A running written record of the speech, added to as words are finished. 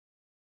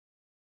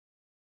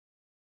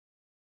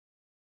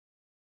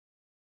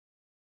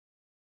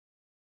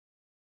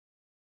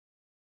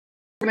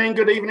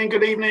Good evening,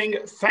 good evening.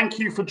 Thank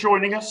you for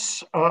joining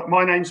us.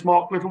 My name's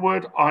Mark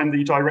Littlewood. I'm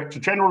the Director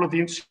General of the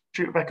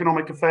Institute of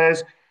Economic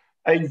Affairs.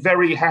 A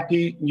very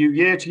happy new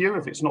year to you.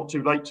 If it's not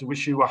too late to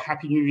wish you a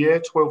happy new year,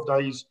 12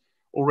 days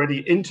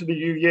already into the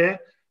new year.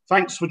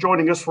 Thanks for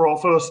joining us for our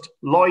first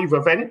live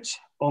event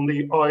on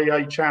the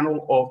IEA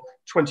channel of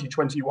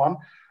 2021.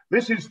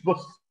 This is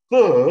the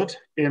third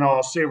in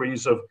our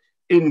series of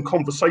In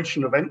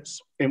Conversation events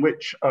in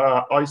which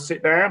I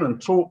sit down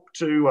and talk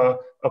to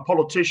a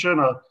politician,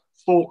 a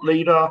thought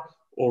leader,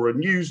 or a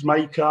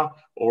newsmaker,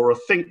 or a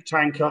think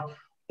tanker,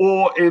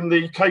 or in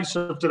the case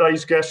of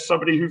today's guest,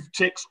 somebody who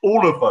ticks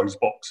all of those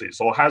boxes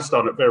or has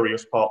done at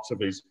various parts of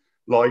his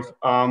life,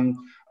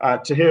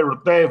 to hear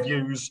their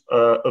views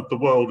of the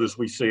world as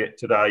we see it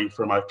today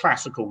from a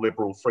classical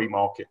liberal free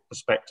market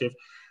perspective.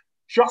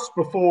 Just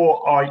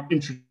before I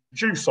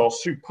introduce our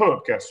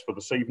superb guests for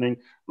this evening,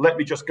 let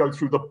me just go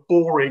through the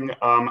boring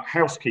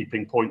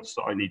housekeeping points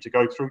that I need to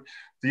go through.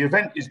 The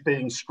event is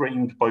being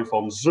streamed both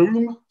on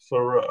Zoom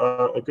for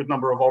a good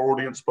number of our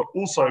audience, but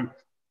also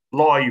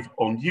live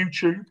on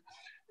YouTube.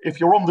 If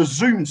you're on the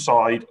Zoom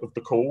side of the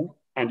call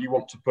and you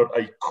want to put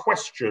a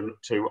question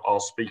to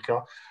our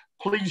speaker,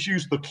 please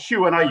use the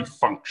Q&A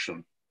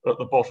function at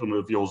the bottom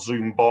of your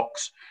Zoom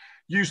box.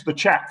 Use the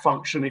chat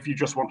function if you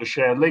just want to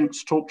share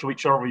links, talk to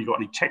each other, if you've got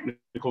any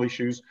technical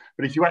issues.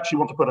 But if you actually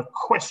want to put a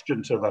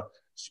question to the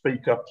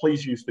speaker,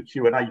 please use the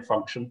Q&A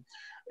function.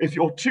 If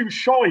you're too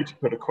shy to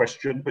put a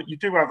question, but you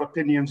do have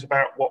opinions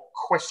about what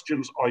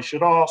questions I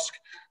should ask,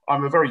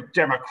 I'm a very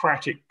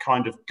democratic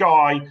kind of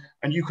guy,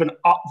 and you can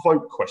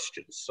upvote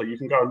questions. So you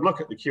can go and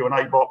look at the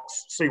Q&A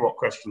box, see what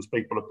questions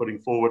people are putting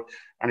forward.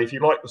 And if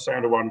you like the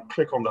sound of one,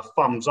 click on the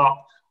thumbs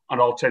up,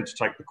 and I'll tend to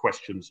take the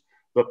questions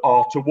that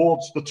are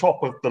towards the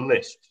top of the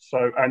list.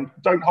 So, and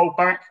don't hold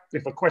back.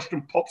 If a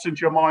question pops into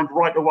your mind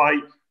right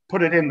away,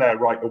 put it in there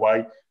right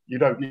away. You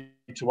don't need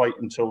to wait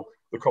until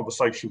the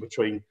conversation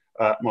between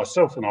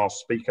myself and our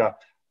speaker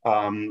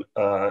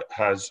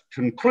has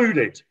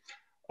concluded.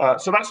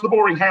 So that's the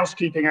boring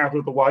housekeeping out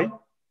of the way.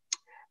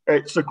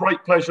 It's a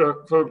great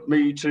pleasure for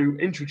me to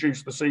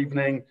introduce this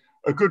evening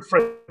a good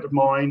friend of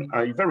mine,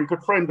 a very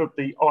good friend of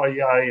the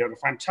IEA and a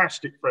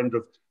fantastic friend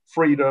of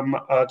freedom.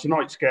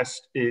 Tonight's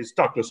guest is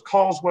Douglas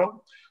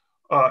Carswell.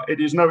 It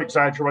is no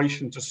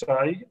exaggeration to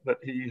say that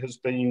he has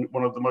been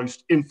one of the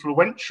most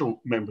influential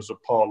members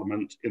of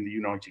Parliament in the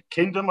United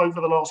Kingdom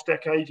over the last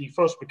decade. He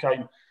first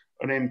became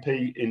an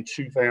MP in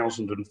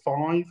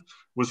 2005,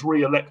 was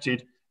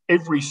re-elected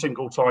every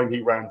single time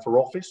he ran for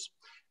office.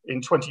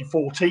 In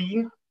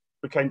 2014,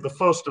 became the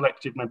first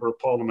elected member of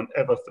Parliament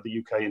ever for the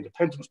UK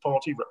Independence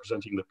Party,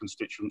 representing the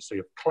constituency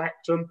of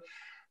Clacton.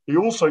 He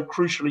also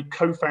crucially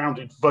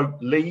co-founded Vote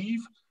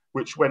Leave,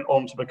 which went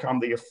on to become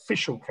the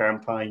official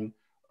campaign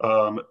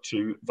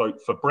to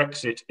vote for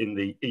Brexit in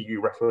the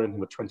EU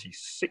referendum of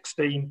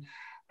 2016,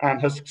 and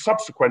has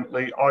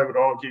subsequently, I would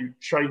argue,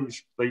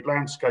 changed the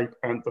landscape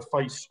and the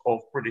face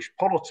of British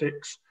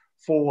politics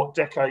for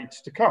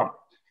decades to come.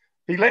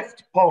 He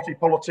left party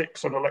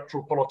politics and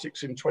electoral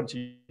politics in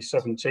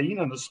 2017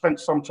 and has spent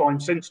some time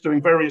since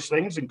doing various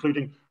things,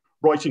 including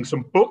writing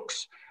some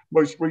books,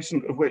 most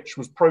recent of which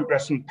was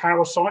Progress and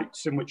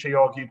Parasites, in which he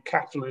argued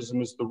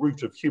capitalism is the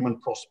root of human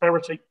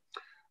prosperity,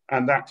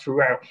 and that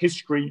throughout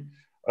history,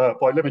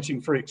 by limiting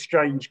free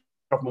exchange,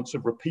 governments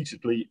have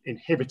repeatedly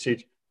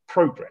inhibited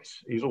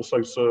progress. He's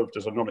also served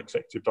as a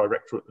non-executive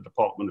director at the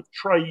Department of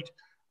Trade,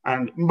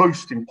 and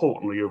most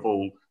importantly of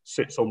all,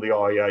 sits on the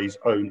IEA's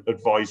own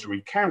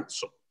advisory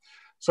council.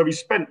 So he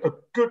spent a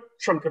good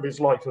chunk of his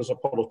life as a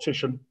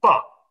politician,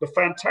 but the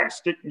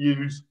fantastic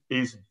news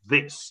is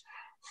this.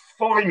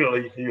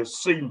 Finally, he has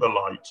seen the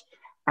light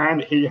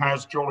and he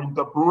has joined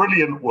the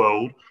brilliant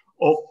world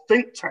of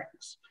think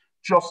tanks.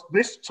 Just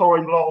this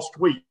time last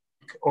week,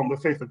 on the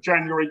 5th of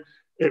January,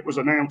 it was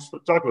announced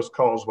that Douglas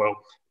Carswell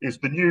is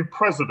the new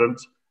president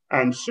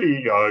and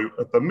CEO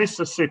of the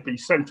Mississippi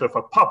Center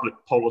for Public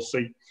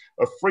Policy,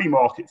 a free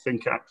market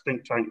think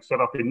tank set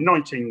up in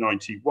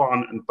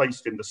 1991 and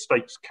based in the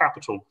state's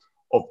capital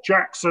of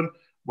Jackson,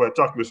 where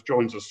Douglas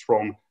joins us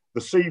from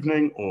this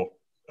evening, or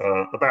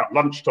about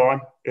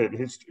lunchtime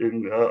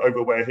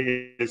over where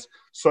he is.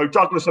 So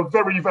Douglas, a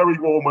very, very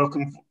warm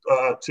welcome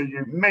to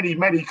you. Many,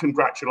 many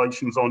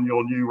congratulations on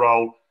your new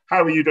role.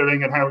 How are you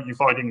doing and how are you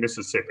finding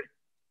Mississippi?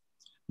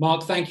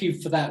 Mark, thank you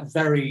for that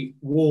very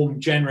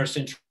warm, generous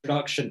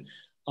introduction.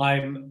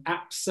 I'm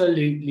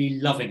absolutely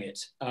loving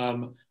it.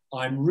 I'm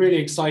really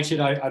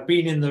excited. I've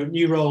been in the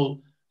new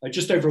role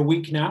just over a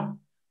week now.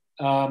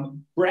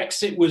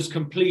 Brexit was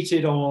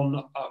completed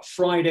on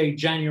Friday,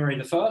 January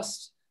the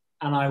 1st,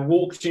 and I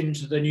walked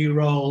into the new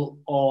role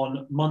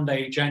on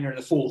Monday, January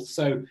the 4th.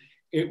 So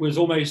it was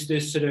almost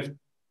this sort of,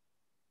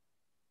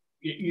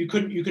 you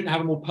couldn't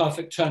have a more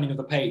perfect turning of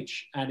the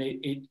page, and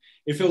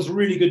it feels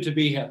really good to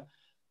be here.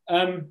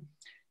 I've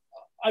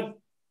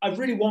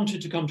really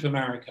wanted to come to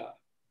America,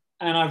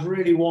 and I've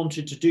really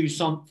wanted to do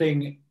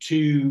something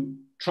to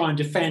try and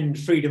defend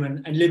freedom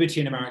and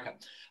liberty in America.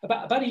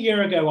 About a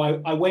year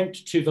ago, I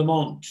went to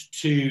Vermont,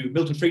 to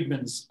Milton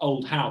Friedman's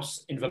old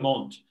house in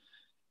Vermont,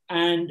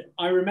 And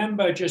I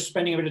remember just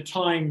spending a bit of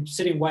time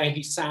sitting where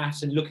he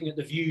sat and looking at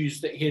the views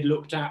that he had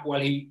looked at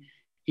while he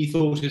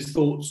thought his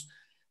thoughts.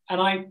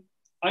 And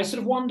I sort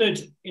of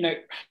wondered, you know,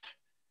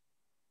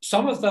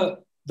 some of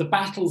the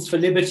battles for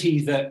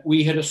liberty that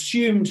we had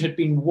assumed had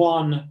been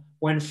won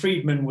when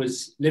Friedman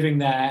was living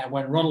there, and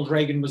when Ronald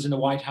Reagan was in the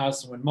White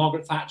House, and when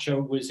Margaret Thatcher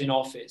was in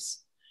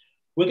office,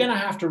 we're going to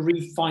have to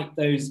refight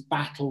those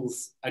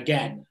battles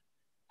again.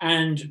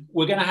 And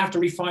we're going to have to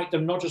refight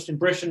them, not just in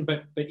Britain,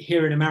 but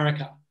here in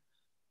America.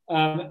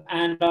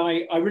 And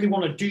I really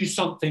want to do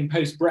something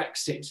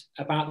post-Brexit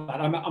about that.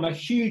 I'm a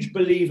huge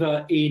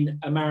believer in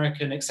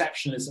American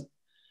exceptionalism.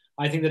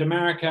 I think that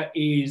America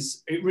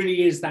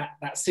really is that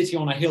city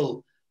on a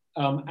hill,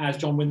 as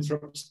John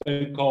Winthrop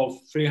spoke of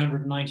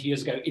 390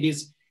 years ago. It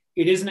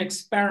is an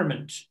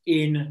experiment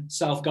in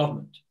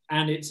self-government.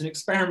 And it's an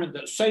experiment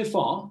that so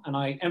far, and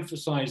I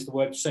emphasize the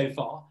word so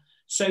far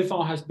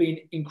has been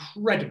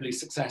incredibly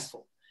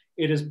successful.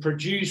 It has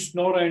produced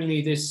not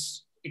only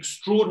this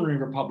extraordinary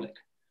republic,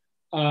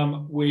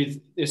 with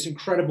this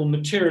incredible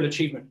material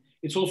achievement,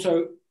 it's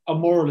also a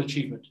moral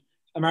achievement.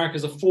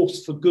 America's a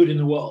force for good in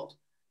the world.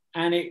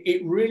 And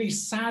it really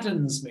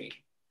saddens me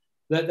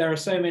that there are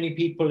so many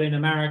people in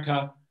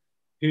America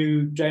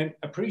who don't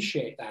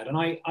appreciate that. And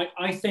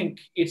I think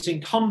it's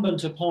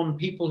incumbent upon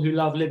people who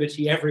love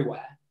liberty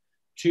everywhere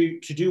to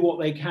do what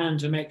they can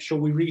to make sure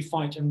we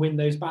refight and win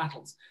those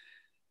battles.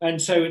 And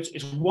so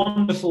it's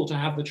wonderful to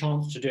have the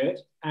chance to do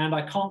it. And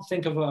I can't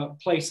think of a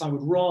place I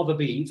would rather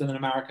be than in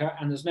America.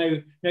 And there's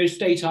no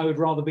state I would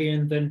rather be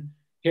in than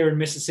here in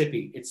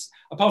Mississippi. It's,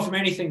 apart from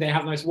anything, they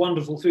have the most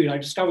wonderful food. I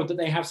discovered that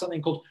they have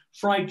something called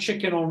fried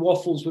chicken on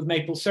waffles with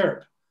maple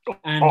syrup.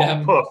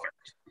 And,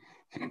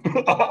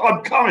 perfect.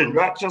 I'm coming.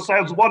 That just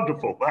sounds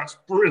wonderful. That's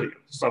brilliant,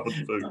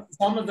 Southern food.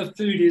 Some of the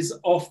food is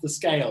off the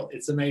scale.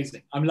 It's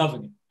amazing. I'm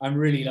loving it. I'm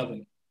really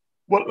loving it.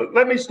 Well,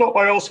 let me start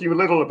by asking you a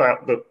little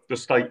about the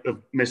state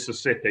of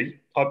Mississippi.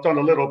 I've done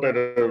a little bit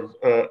of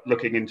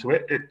looking into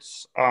it.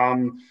 It's,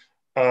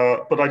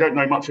 but I don't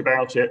know much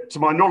about it. To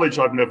my knowledge,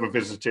 I've never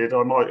visited.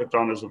 I might have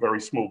done as a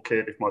very small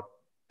kid if my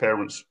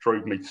parents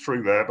drove me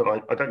through there, but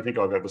I don't think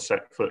I've ever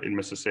set foot in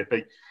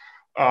Mississippi.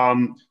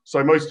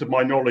 So most of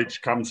my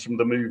knowledge comes from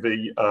the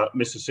movie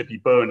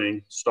Mississippi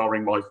Burning,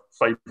 starring my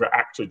favourite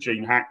actor,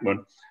 Gene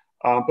Hackman.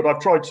 But I've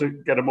tried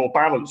to get a more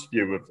balanced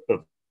view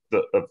of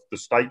the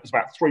state. There's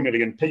about 3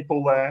 million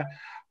people there.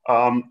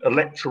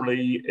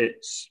 Electorally,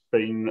 it's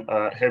been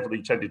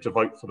heavily tended to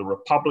vote for the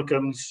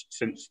Republicans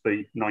since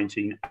the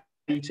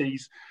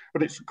 1980s,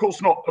 but it's of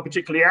course not a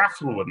particularly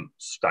affluent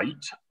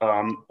state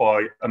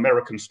by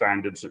American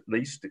standards at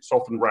least. It's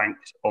often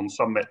ranked on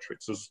some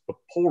metrics as the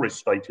poorest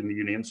state in the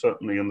Union,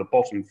 certainly in the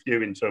bottom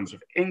few in terms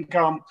of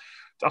income.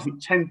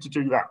 Doesn't tend to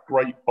do that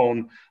great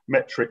on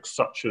metrics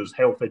such as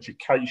health,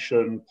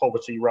 education,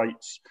 poverty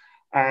rates.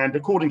 And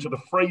according to the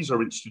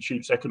Fraser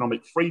Institute's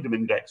Economic Freedom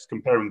Index,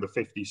 comparing the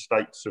 50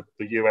 states of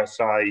the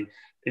USA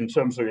in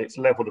terms of its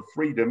level of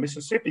freedom,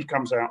 Mississippi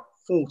comes out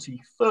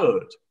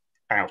 43rd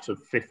out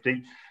of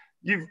 50.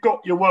 You've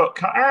got your work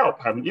cut out,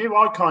 haven't you?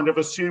 I kind of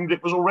assumed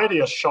it was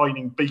already a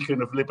shining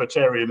beacon of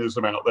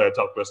libertarianism out there,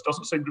 Douglas.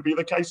 Doesn't seem to be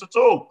the case at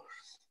all.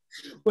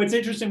 Well, it's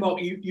interesting,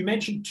 Mark, you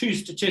mentioned two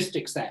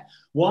statistics there.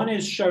 One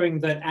is showing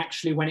that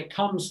actually when it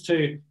comes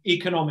to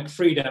economic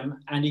freedom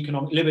and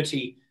economic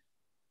liberty,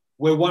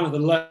 we're one of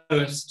the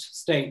lowest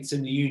states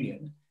in the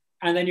Union.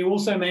 And then you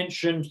also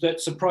mentioned that,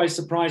 surprise,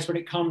 surprise, when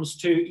it comes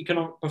to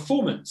economic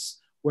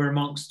performance, we're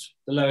amongst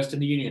the lowest in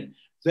the Union.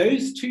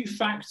 Those two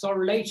facts are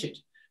related,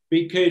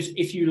 because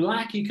if you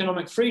lack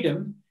economic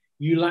freedom,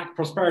 you lack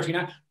prosperity.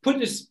 Now, put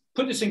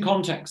this in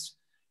context.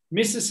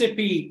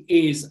 Mississippi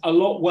is a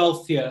lot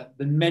wealthier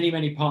than many,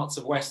 many parts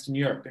of Western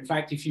Europe. In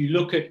fact, if you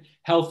look at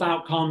health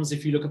outcomes,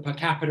 if you look at per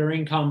capita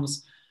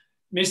incomes,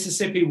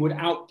 Mississippi would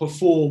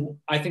outperform,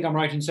 I think I'm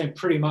right in saying,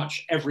 pretty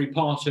much every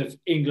part of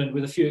England,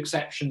 with a few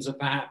exceptions of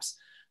perhaps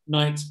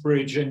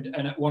Knightsbridge and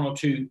one or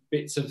two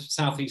bits of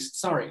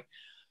southeast Surrey.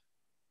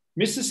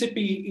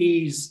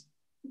 Mississippi is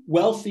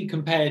wealthy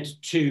compared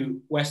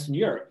to Western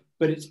Europe,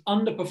 but it's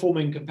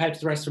underperforming compared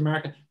to the rest of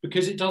America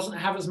because it doesn't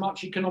have as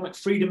much economic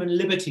freedom and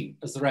liberty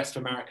as the rest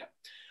of America.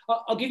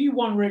 I'll give you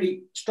one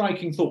really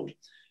striking thought.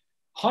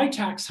 High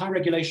tax, high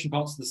regulation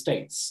parts of the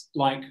states,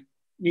 like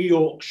New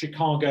York,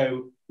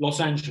 Chicago, Los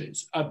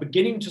Angeles, are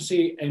beginning to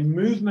see a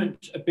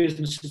movement of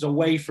businesses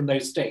away from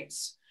those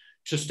states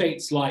to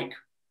states like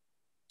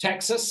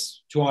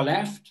Texas to our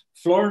left,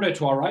 Florida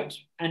to our right,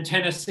 and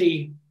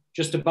Tennessee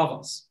just above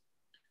us.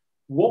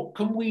 What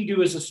can we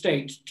do as a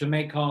state to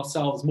make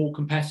ourselves more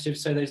competitive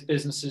so those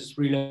businesses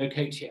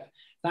relocate here?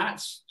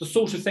 That's the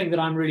sort of thing that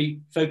I'm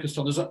really focused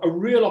on. There's a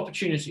real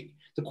opportunity.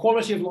 The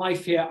quality of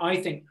life here, I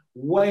think,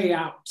 way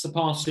out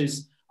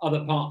surpasses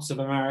other parts of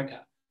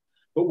America.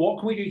 But what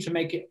can we do to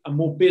make it a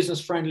more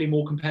business-friendly,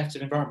 more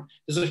competitive environment?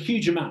 There's a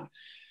huge amount.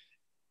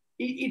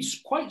 It's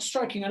quite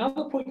striking.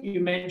 Another point you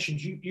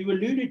mentioned, you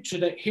alluded to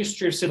the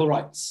history of civil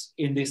rights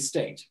in this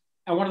state.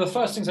 And one of the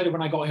first things I did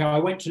when I got here, I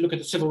went to look at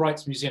the Civil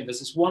Rights Museum. There's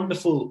this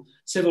wonderful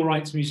Civil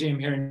Rights Museum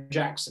here in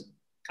Jackson.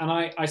 and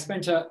I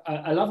spent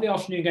a lovely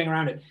afternoon going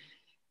around it.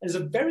 There's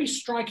a very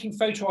striking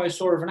photo I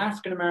saw of an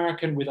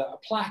African-American with a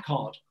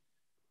placard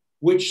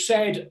which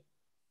said,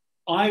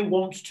 "I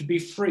want to be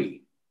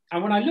free."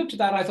 And when I looked at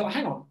that, I thought,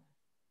 hang on,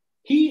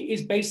 he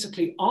is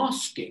basically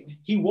asking,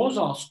 he was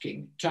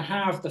asking to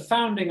have the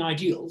founding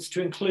ideals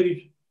to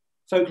include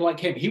folk like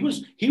him.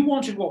 He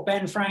wanted what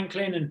Ben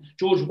Franklin and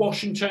George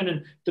Washington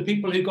and the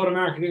people who got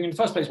America going in the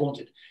first place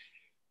wanted.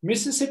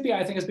 Mississippi,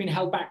 I think, has been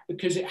held back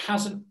because it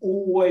hasn't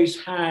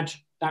always had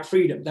that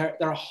freedom. There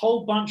are a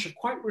whole bunch of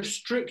quite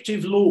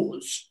restrictive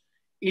laws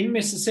in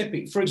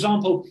Mississippi. For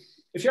example,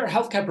 if you're a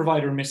healthcare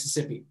provider in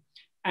Mississippi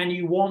and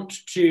you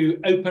want to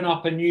open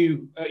up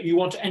you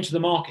want to enter the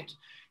market,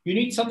 you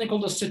need something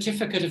called a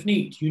certificate of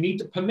need. You need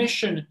the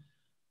permission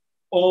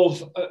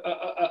of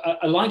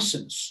a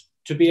license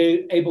to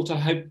be able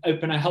to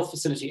open a health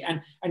facility.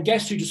 And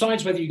guess who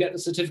decides whether you get the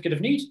certificate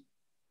of need?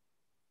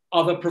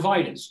 Other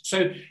providers.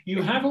 So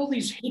you have all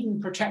these hidden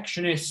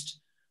protectionist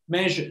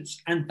measures,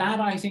 and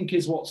that, I think,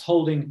 is what's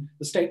holding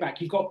the state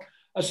back. You've got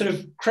a sort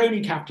of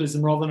crony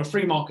capitalism rather than a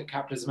free market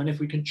capitalism. And if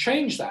we can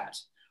change that,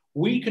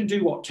 we can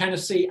do what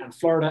Tennessee and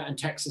Florida and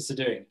Texas are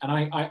doing. And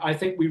I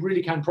think we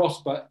really can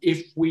prosper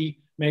if we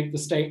make the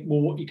state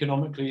more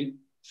economically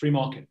free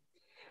market.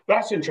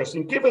 That's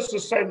interesting. Give us a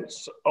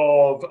sense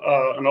of,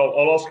 and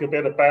I'll ask you a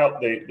bit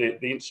about the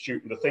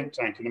Institute and the think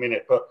tank in a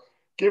minute, but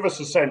give us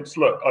a sense.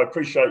 Look, I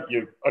appreciate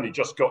you've only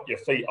just got your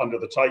feet under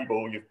the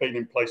table. You've been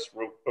in place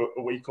for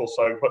a week or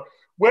so, but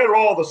where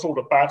are the sort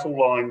of battle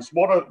lines?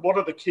 What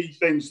are the key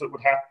things that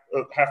would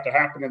have to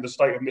happen in the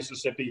state of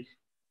Mississippi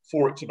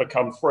for it to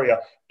become freer?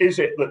 Is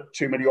it that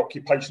too many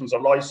occupations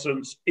are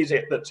licensed? Is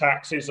it that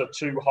taxes are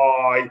too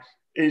high?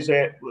 Is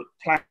it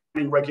that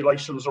planning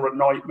regulations are a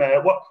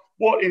nightmare?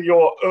 What in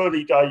your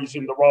early days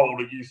in the role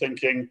are you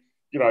thinking,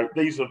 you know,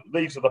 these are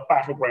the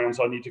battlegrounds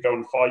I need to go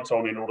and fight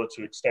on in order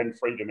to extend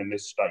freedom in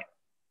this state?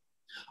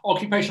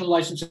 Occupational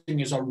licensing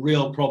is a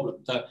real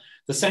problem.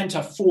 The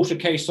centre fought a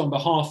case on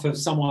behalf of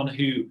someone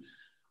who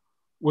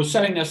was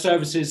selling their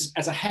services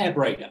as a hair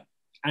braider.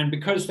 And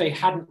because they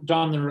hadn't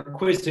done the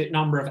requisite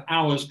number of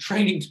hours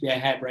training to be a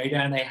hair braider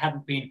and they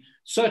hadn't been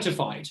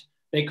certified,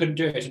 they couldn't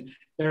do it. And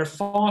there are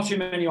far too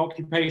many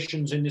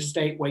occupations in this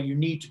state where you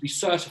need to be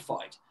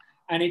certified.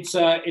 And it's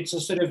a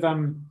sort of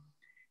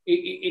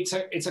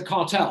it's a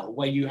cartel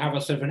where you have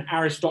a sort of an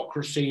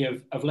aristocracy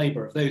of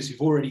labor, of those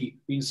who've already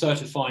been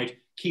certified,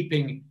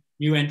 keeping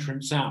new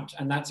entrants out.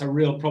 And that's a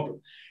real problem.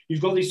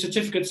 You've got these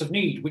certificates of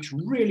need, which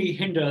really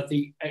hinder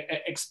the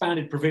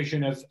expanded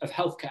provision of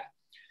healthcare.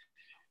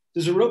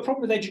 There's a real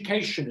problem with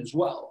education as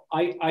well.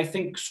 I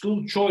think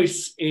school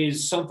choice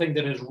is something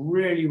that has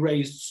really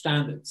raised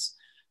standards.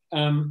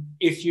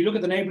 If you look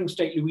at the neighboring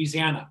state,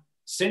 Louisiana,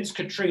 since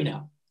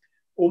Katrina,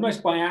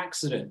 almost by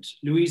accident,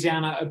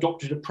 Louisiana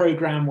adopted a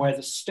program where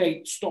the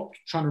state stopped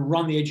trying to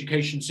run the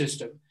education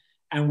system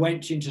and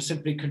went into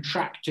simply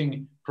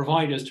contracting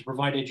providers to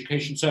provide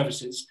education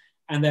services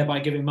and thereby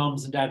giving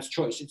mums and dads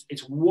choice.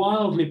 It's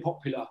wildly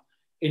popular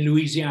in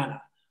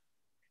Louisiana,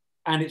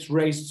 and it's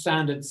raised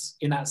standards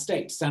in that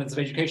state, standards of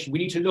education. We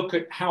need to look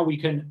at how we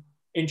can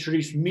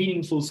introduce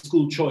meaningful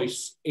school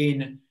choice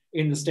in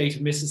the state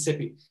of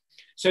Mississippi.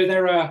 So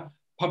there are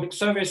public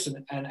service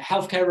and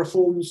healthcare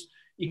reforms,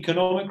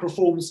 economic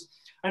reforms,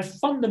 and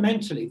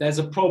fundamentally there's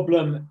a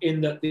problem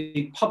in that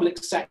the public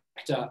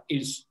sector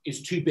is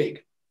too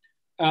big.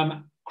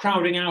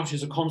 Crowding out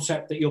is a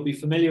concept that you'll be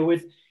familiar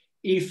with.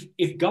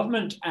 If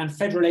government and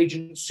federal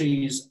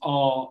agencies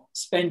are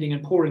spending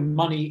and pouring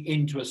money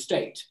into a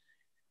state,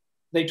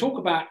 they talk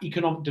about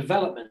economic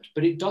development,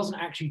 but it doesn't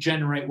actually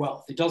generate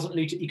wealth. It doesn't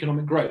lead to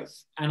economic growth.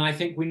 And I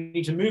think we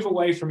need to move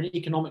away from an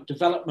economic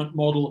development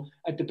model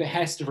at the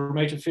behest of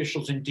remote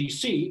officials in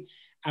DC.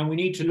 And we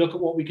need to look at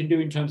what we can do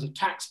in terms of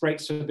tax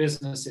breaks for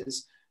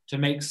businesses to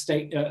make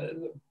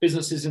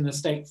businesses in the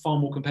state far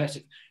more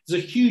competitive.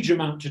 There's a huge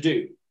amount to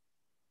do.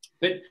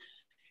 But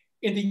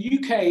in the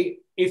UK,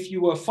 if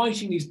you were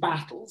fighting these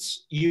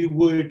battles, you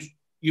would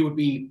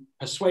be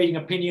persuading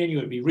opinion, you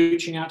would be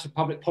reaching out to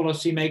public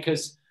policy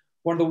makers.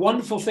 One of the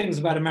wonderful things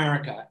about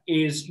America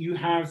is you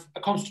have a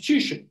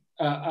constitution,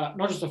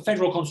 not just a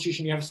federal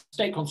constitution, you have a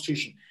state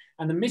constitution.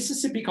 And the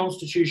Mississippi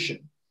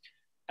Constitution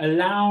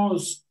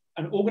allows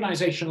an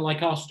organization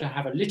like us to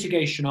have a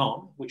litigation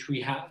arm, which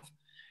we have,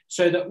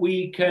 so that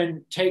we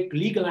can take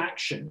legal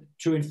action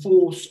to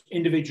enforce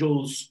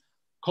individuals'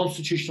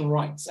 constitutional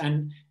rights.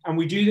 And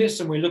we do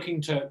this, and we're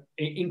looking to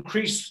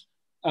increase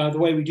the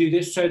way we do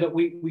this so that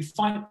we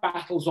fight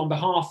battles on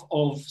behalf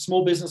of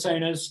small business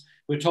owners.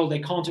 We're told they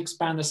can't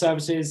expand their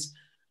services.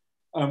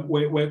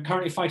 We're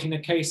currently fighting a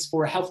case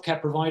for a healthcare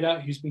provider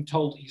who's been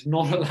told he's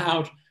not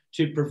allowed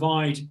to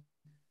provide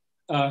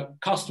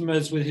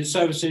customers with his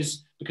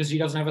services because he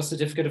doesn't have a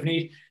certificate of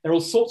need. There are all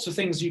sorts of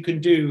things you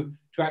can do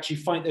to actually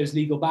fight those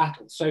legal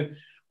battles. So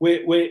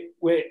we're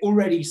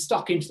already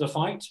stuck into the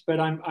fight, but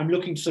I'm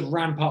looking to sort of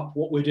ramp up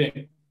what we're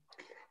doing.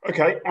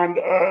 Okay, and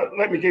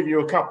let me give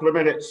you a couple of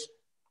minutes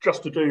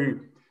just to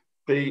do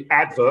the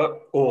advert,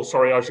 or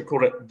sorry, I should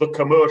call it the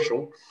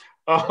commercial.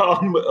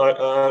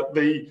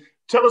 The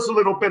Tell us a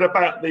little bit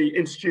about the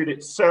Institute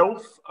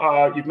itself.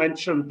 You've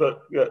mentioned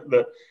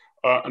that,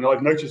 and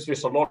I've noticed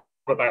this a lot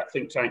about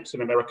think tanks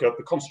in America,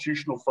 the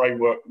constitutional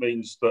framework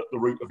means that the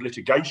route of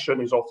litigation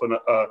is often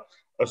a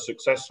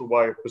successful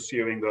way of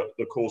pursuing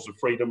the cause of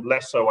freedom,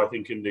 less so, I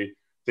think, in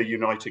the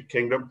United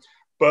Kingdom.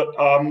 But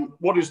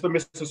what is the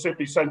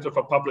Mississippi Center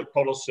for Public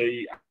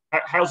Policy?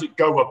 How does it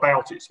go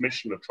about its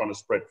mission of trying to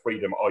spread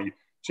freedom? Are you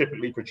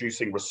typically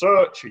producing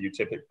research? Are you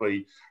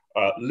typically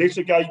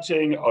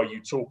litigating? Are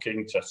you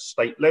talking to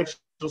state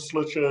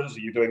legislatures? Are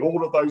you doing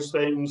all of those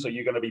things? Are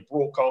you going to be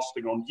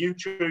broadcasting on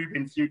YouTube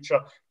in future?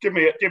 Give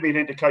me an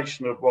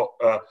indication of what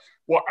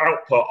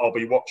output I'll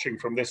be watching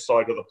from this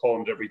side of the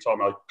pond every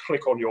time I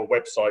click on your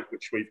website,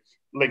 which we've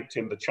linked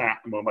in the chat,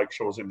 and we'll make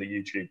sure it's in the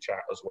YouTube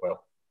chat as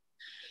well.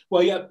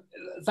 Well, yeah,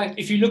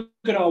 if you look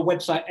at our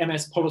website,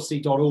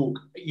 mspolicy.org,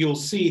 you'll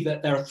see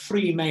that there are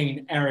three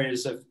main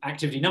areas of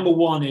activity. Number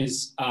one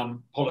is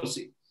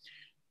policy.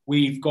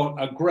 We've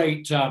got a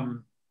great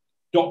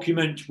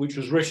document which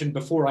was written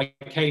before I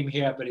came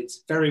here, but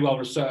it's very well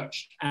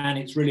researched, and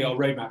it's really our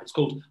roadmap. It's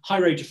called High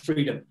Road to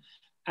Freedom.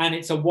 And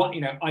it's I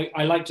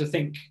like to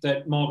think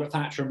that Margaret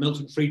Thatcher and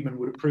Milton Friedman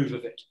would approve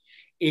of it.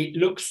 It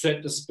looks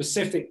at the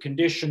specific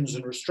conditions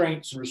and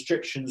restraints and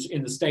restrictions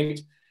in the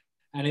state,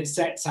 and it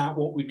sets out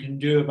what we can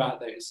do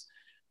about those.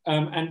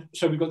 And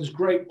so we've got this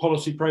great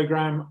policy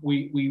program.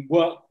 We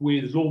work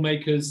with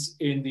lawmakers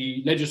in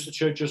the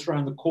legislature just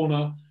around the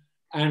corner,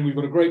 and we've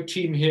got a great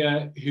team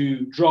here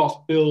who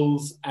draft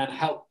bills and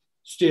help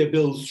steer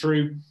bills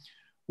through.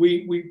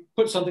 We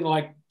put something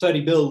like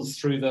 30 bills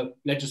through the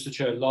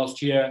legislature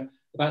last year,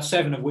 about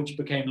 7 of which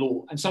became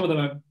law, and some of them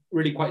are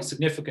really quite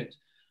significant.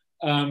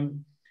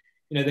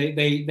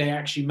 They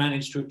actually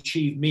managed to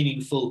achieve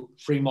meaningful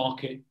free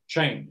market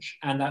change,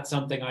 and that's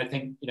something I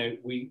think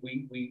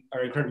we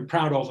are incredibly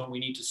proud of, and we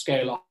need to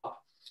scale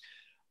up.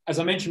 As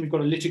I mentioned, we've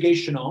got a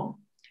litigation arm,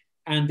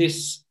 and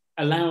this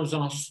allows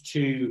us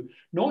to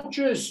not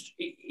just,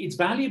 it's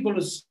valuable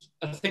as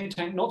a think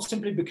tank, not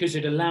simply because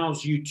it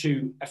allows you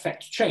to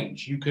affect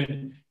change. You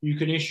can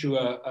issue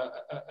a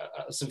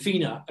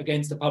subpoena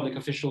against a public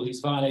official who's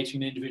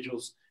violating an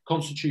individual's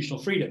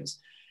constitutional freedoms.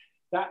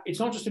 That it's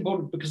not just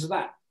important because of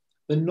that.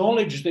 The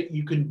knowledge that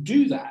you can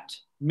do that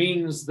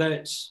means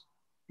that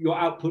your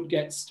output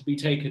gets to be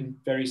taken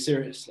very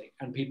seriously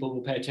and people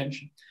will pay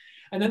attention.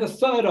 And then the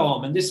third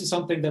arm, and this is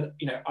something that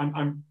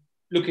I'm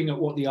looking at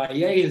what the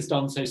IEA has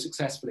done so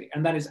successfully,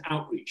 and that is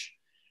outreach.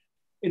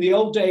 In the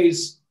old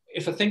days,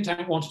 if a think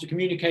tank wanted to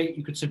communicate,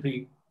 you could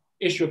simply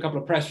issue a couple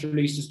of press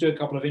releases, do a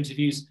couple of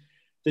interviews.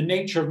 The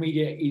nature of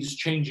media is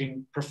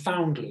changing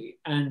profoundly.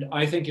 And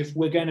I think if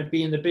we're going to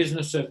be in the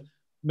business of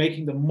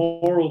making the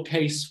moral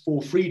case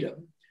for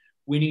freedom,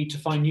 we need to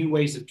find new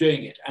ways of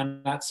doing it.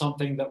 And that's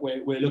something that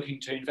we're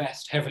looking to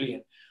invest heavily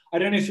in. I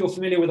don't know if you're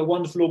familiar with a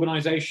wonderful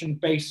organization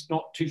based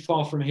not too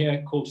far from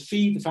here called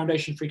FEE, the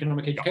Foundation for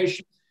Economic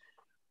Education.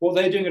 What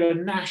they're doing at a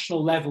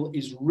national level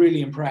is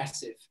really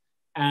impressive.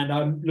 And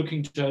I'm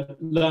looking to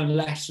learn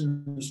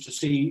lessons to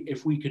see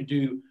if we can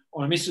do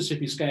on a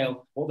Mississippi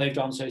scale what they've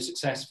done so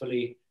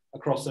successfully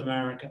across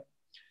America.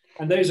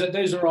 And those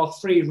are our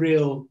three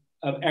real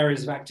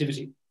areas of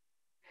activity.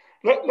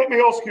 Let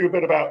me ask you a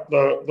bit about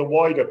the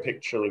wider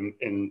picture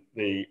in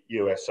the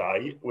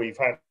USA. We've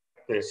had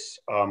this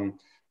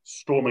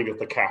storming of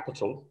the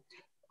Capitol.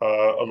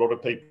 A lot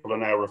of people are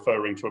now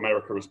referring to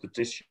America as the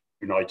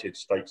disunited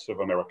States of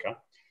America.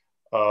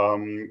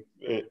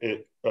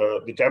 The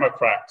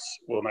Democrats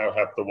will now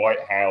have the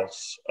White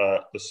House,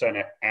 the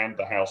Senate, and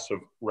the House of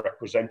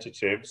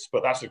Representatives,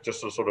 but that's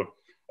just a sort of,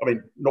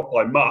 not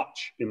by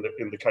much in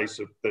the case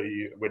of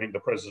the winning the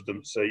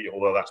presidency,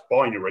 although that's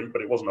binary,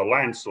 but it wasn't a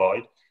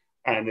landslide.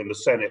 And in the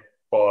Senate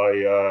by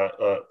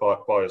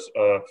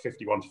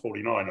 51 to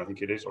 49, I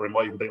think it is, or it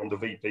might even be on the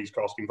VP's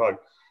casting vote.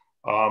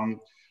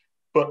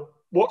 But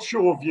what's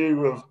your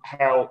view of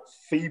how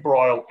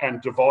febrile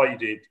and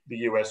divided the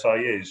USA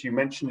is? You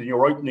mentioned in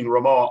your opening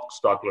remarks,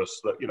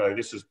 Douglas, that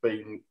this has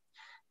been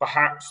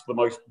perhaps the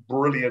most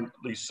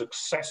brilliantly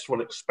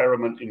successful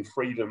experiment in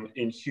freedom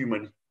in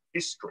human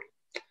history.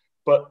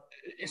 But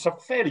it's a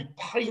fairly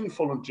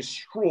painful and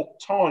distraught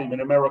time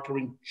in America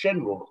in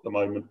general at the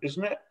moment,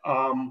 isn't it?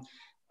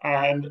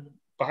 And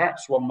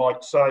perhaps one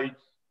might say,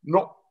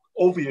 not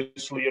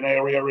obviously an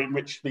area in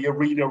which the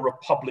arena of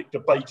public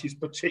debate is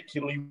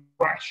particularly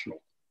rational.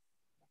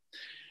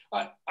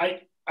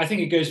 I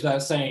think it goes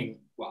without saying,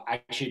 well,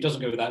 actually it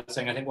doesn't go without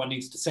saying, I think one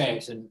needs to say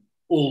it, and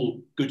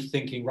all good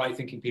thinking, right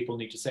thinking people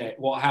need to say it.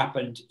 What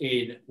happened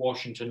in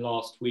Washington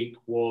last week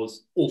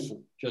was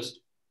awful, just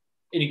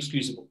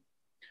inexcusable.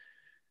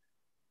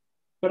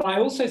 But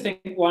I also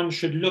think one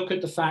should look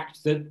at the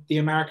fact that the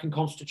American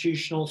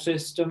constitutional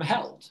system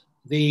held.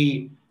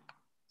 The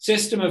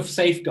system of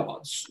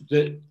safeguards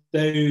that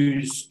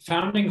those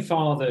founding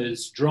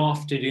fathers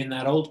drafted in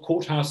that old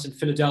courthouse in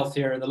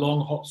Philadelphia in the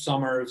long hot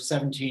summer of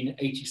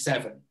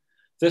 1787,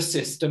 the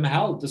system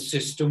held, the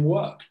system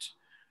worked.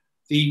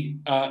 The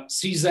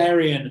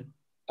Caesarian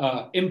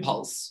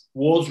impulse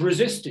was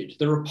resisted.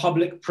 The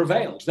Republic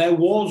prevailed. There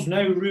was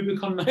no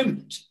Rubicon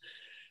moment.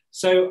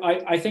 So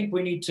I think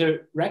we need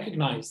to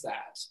recognize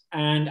that.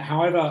 And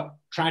however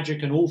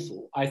tragic and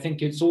awful, I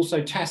think it's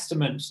also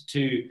testament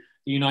to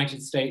the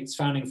United States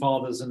founding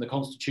fathers and the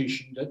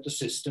Constitution that the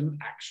system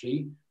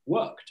actually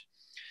worked.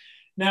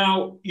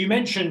 Now, you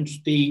mentioned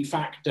the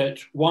fact that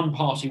one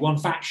party, one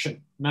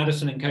faction,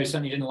 Madison and co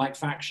certainly didn't like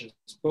factions,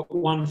 but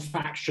one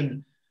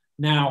faction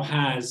now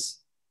has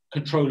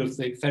control of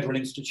the federal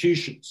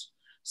institutions.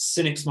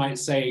 Cynics might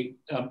say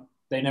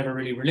they never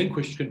really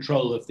relinquished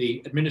control of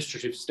the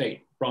administrative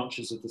state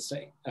branches of the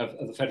state, of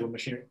the federal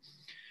machinery.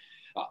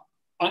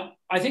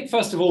 I think,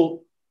 first of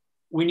all,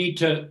 we need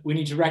to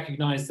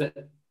recognize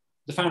that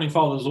the founding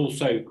fathers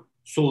also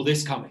saw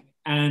this coming.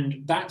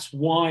 And that's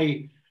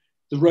why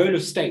the role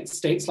of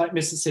states like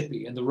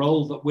Mississippi, and the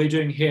role that we're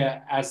doing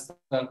here as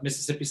the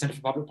Mississippi Center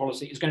for Public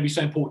Policy is going to be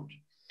so important.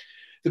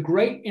 The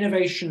great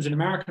innovations in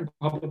American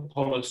public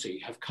policy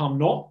have come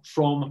not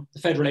from the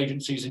federal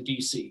agencies in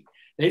DC.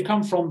 They've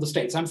come from the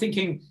states. I'm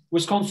thinking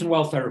Wisconsin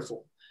welfare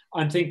reform.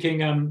 I'm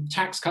thinking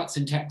tax cuts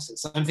in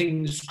Texas. I'm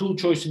thinking school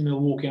choice in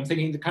Milwaukee. I'm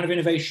thinking the kind of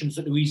innovations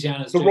that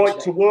Louisiana's doing. The right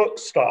to work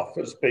stuff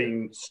has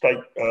been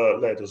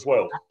state-led as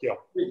well. Yeah.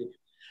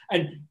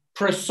 And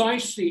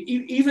precisely,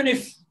 even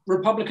if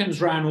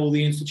Republicans ran all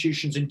the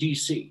institutions in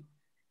DC,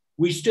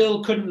 we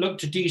still couldn't look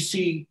to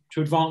DC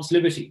to advance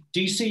liberty.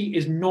 DC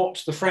is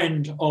not the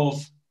friend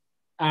of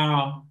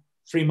our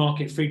free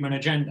market freedman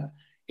agenda.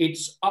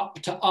 It's up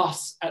to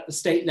us at the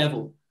state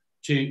level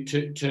to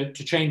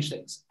change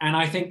things. And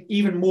I think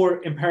even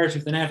more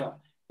imperative than ever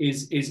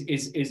is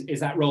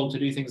that role to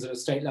do things at a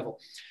state level.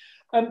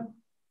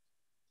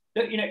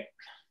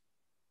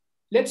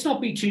 Let's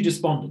not be too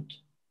despondent.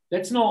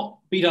 Let's not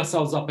beat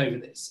ourselves up over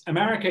this.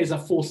 America is a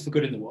force for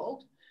good in the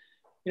world.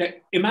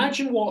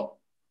 Imagine what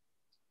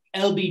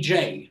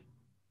LBJ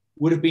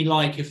would have been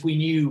like if we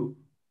knew,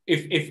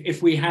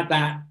 if we had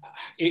that,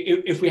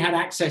 if we had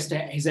access to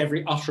his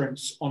every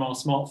utterance on our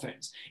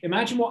smartphones.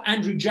 Imagine what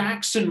Andrew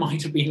Jackson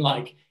might have been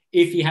like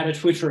if he had a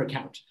Twitter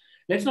account.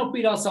 Let's not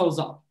beat ourselves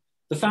up.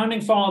 The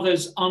founding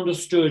fathers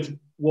understood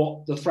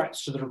what the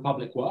threats to the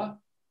republic were,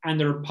 and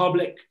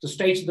the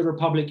state of the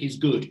republic is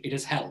good. It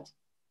is held.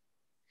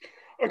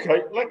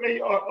 Okay,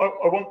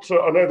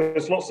 I know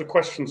there's lots of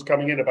questions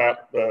coming in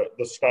about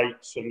the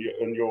states and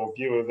your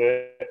view of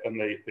it and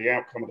the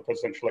outcome of the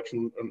presidential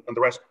election and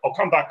the rest. I'll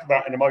come back to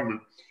that in a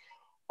moment.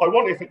 I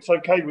wonder if it's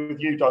okay with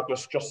you,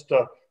 Douglas, just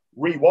to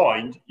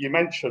rewind. You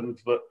mentioned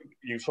that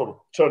you sort of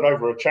turned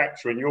over a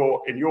chapter in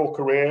your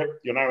career.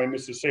 You're now in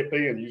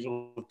Mississippi, and you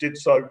sort of did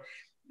so,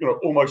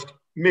 almost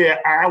mere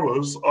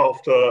hours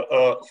after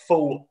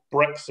full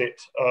Brexit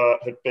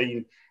had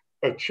been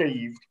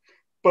achieved.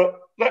 But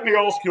let me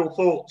ask your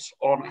thoughts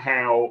on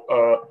how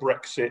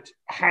Brexit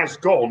has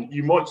gone.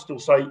 You might still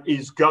say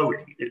is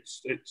going.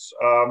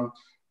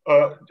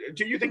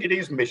 Do you think it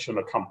is mission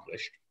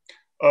accomplished?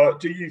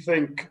 Do you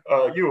think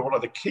you were one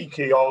of the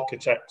key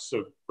architects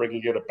of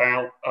bringing it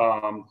about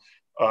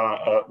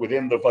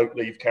within the Vote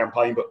Leave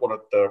campaign, but one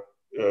of the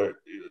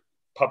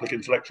public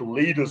intellectual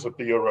leaders of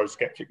the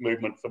Eurosceptic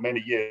movement for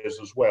many years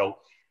as well?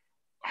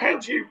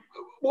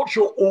 What's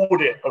your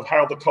audit of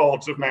how the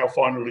cards have now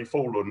finally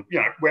fallen?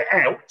 We're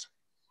out.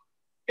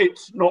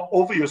 It's not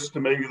obvious to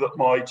me that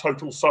my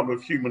total sum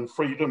of human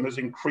freedom has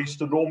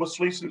increased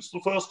enormously since the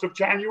 1st of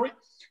January.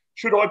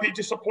 Should I be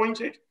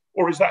disappointed?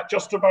 Or is that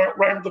just about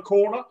round the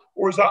corner?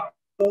 Or is that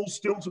all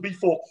still to be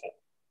fought for?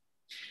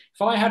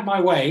 If I had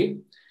my way,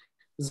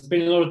 there's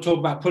been a lot of talk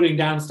about putting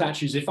down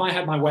statues. If I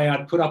had my way,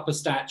 I'd put up a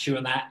statue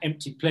on that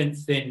empty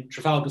plinth in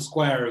Trafalgar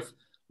Square of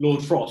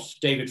Lord Frost,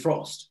 David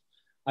Frost.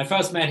 I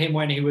first met him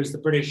when he was the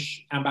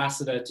British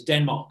ambassador to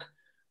Denmark,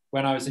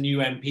 when I was a new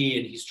MP,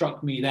 and he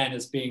struck me then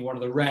as being one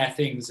of the rare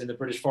things in the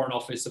British Foreign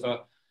Office of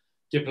a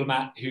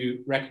diplomat who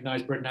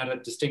recognized Britain had a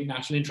distinct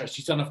national interest.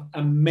 He's done an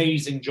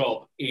amazing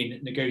job in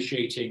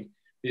negotiating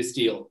this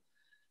deal.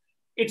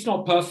 It's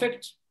not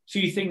perfect.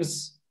 Few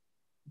things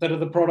that are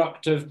the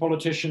product of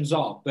politicians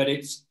are, but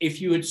if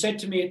you had said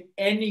to me at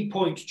any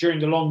point during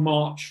the long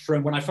march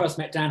from when I first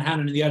met Dan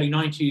Hannan in the early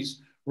 90s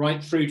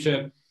right through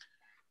to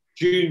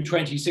June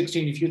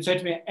 2016, if you had said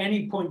to me at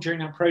any point during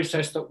that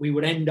process that we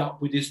would end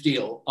up with this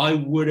deal, I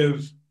would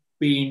have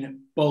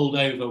been bowled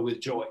over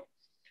with joy.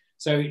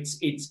 So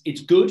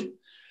it's good.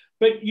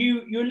 But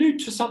you allude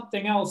to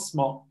something else,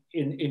 Mark,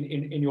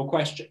 in your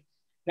question.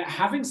 That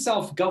having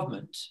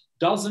self-government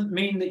doesn't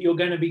mean that you're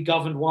going to be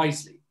governed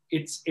wisely.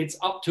 It's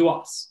up to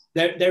us.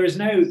 There is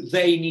no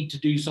they need to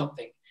do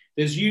something.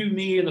 There's you,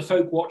 me, and the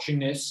folk watching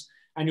this,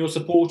 and your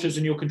supporters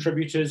and your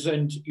contributors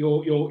and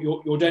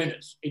your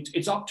donors.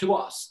 It's up to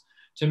us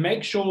to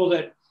make sure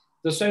that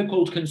the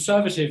so-called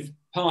Conservative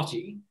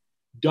Party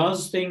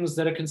does things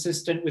that are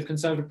consistent with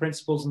conservative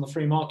principles in the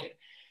free market.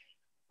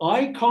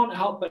 I can't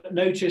help but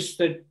notice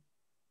that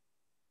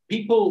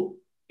people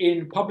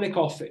in public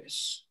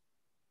office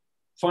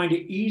find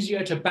it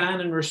easier to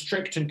ban and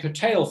restrict and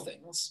curtail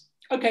things.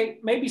 Okay,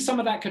 maybe some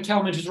of that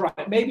curtailment is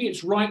right. Maybe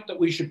it's right that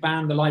we should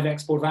ban the live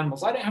export of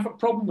animals. I don't have a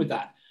problem with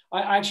that.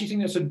 I actually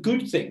think that's a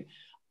good thing.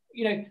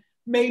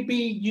 maybe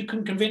you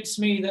can convince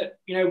me that,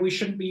 we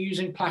shouldn't be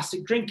using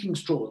plastic drinking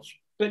straws.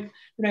 But,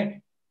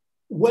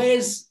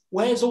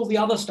 where's all the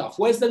other stuff?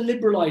 Where's the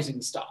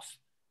liberalizing stuff?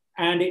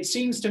 And it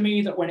seems to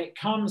me that when it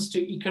comes to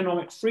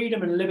economic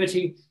freedom and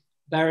liberty,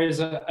 there is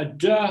a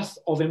dearth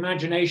of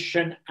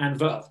imagination and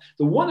verve.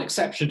 The one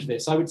exception to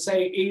this, I would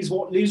say, is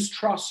what Liz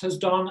Truss has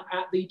done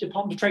at the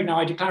Department of Trade. Now,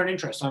 I declare an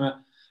interest.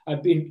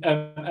 I've been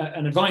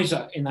an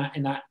advisor in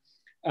that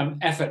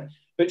effort.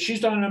 But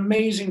she's done an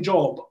amazing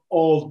job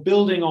of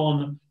building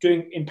on,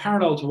 doing in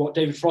parallel to what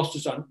David Frost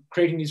has done,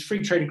 creating these free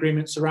trade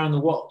agreements around the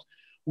world.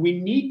 We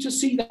need to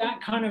see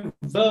that kind of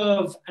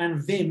verve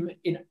and vim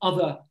in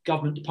other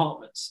government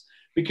departments.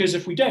 Because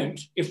if we don't,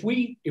 if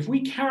we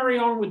carry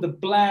on with the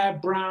Blair,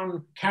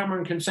 Brown,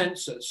 Cameron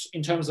consensus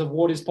in terms of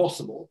what is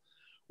possible,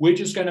 we're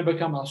just going to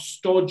become a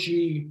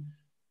stodgy,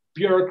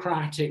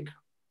 bureaucratic,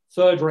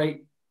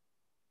 third-rate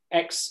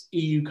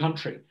ex-EU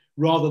country,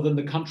 rather than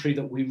the country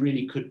that we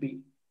really could be.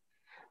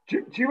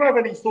 Do you have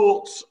any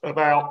thoughts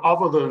about,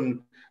 other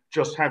than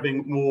just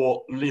having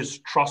more Liz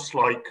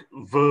Truss-like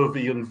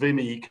vervy and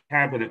vimmy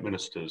cabinet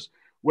ministers,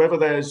 whether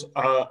there's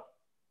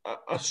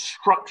a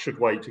structured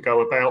way to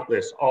go about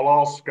this? I'll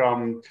ask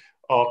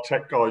our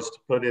tech guys to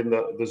put in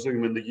the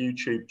Zoom and the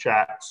YouTube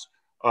chats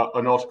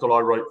an article I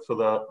wrote for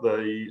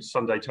the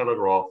Sunday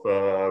Telegraph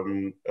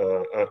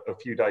a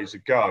few days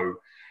ago.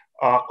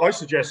 I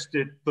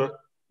suggested that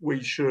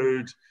we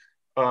should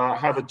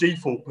have a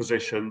default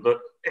position that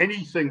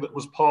anything that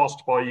was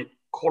passed by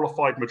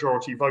qualified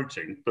majority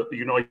voting that the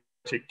United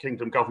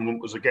Kingdom government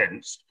was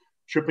against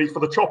should be for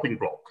the chopping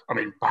block. I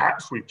mean,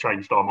 perhaps we've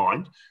changed our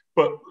mind,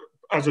 but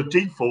as a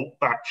default,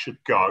 that should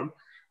go.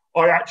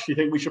 I actually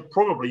think we should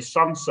probably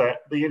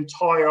sunset the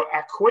entire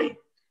acquis.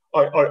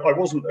 I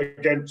wasn't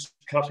against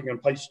cutting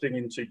and pasting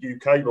into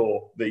UK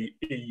law the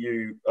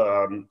EU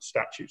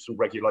statutes and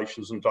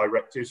regulations and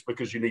directives,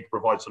 because you need to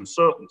provide some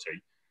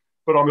certainty.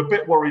 But I'm a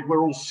bit worried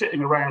we're all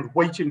sitting around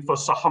waiting for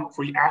Sir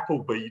Humphrey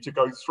Appleby to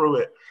go through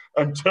it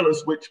and tell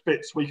us which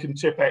bits we can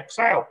tip X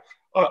out.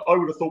 I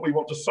would have thought we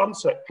want to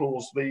sunset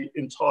clause the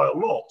entire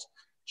lot.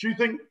 Do you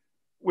think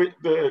with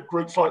the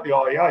groups like the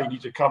IEA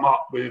need to come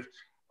up with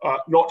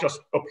not just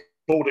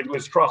applauding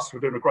Liz Truss for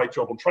doing a great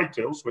job on trade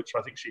deals, which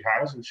I think she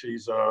has, and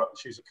she's a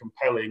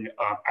compelling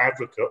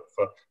advocate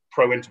for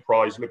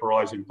pro-enterprise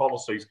liberalising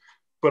policies,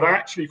 but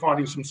actually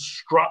finding some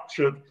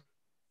structured,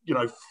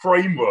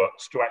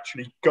 frameworks to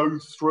actually go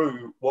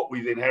through what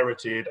we've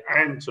inherited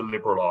and to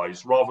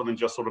liberalise, rather than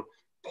just sort of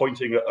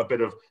pointing at a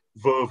bit of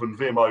verve and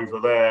vim over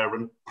there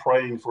and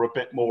praying for a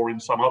bit more in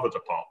some other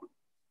department.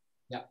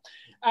 Yeah,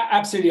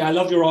 absolutely. I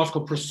love your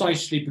article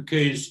precisely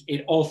because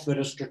it offered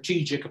a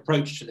strategic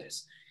approach to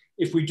this.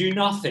 If we do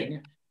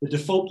nothing, the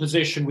default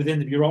position within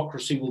the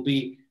bureaucracy will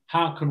be,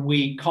 how can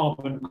we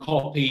carbon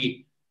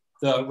copy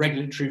the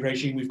regulatory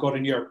regime we've got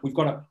in Europe? We've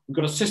got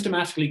to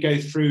systematically go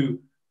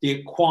through the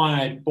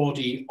acquired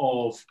body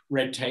of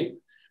red tape.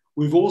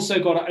 We've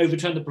also got to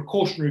overturn the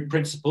precautionary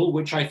principle,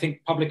 which I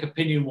think public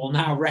opinion will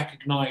now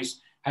recognize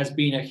has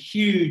been a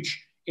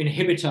huge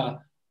inhibitor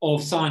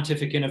of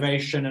scientific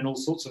innovation and all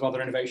sorts of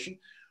other innovation.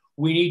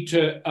 We need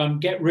to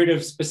get rid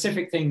of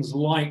specific things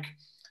like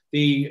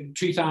the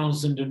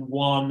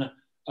 2001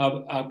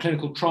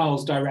 clinical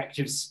trials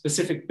directives,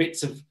 specific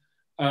bits of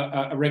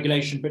a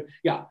regulation. But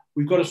yeah,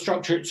 we've got to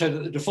structure it so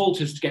that the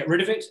default is to get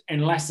rid of it,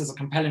 unless there's a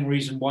compelling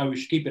reason why we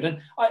should keep it. And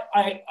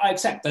I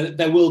accept that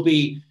there will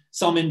be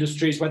some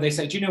industries where they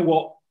say, do you know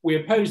what? We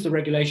opposed the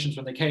regulations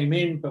when they came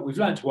in, but we've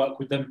learned to work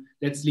with them.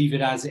 Let's leave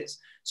it as is.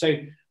 So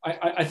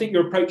I think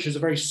your approach is a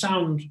very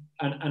sound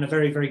and a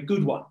very, very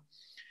good one.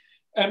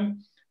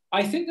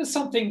 I think there's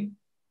something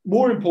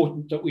more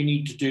important that we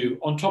need to do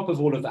on top of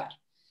all of that.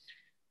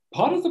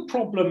 Part of the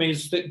problem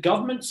is that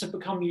governments have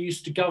become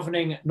used to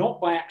governing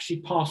not by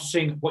actually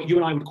passing what you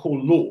and I would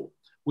call law,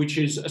 which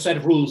is a set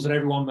of rules that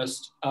everyone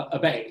must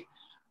obey,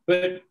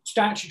 but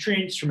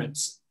statutory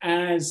instruments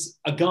as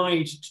a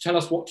guide to tell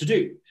us what to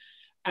do.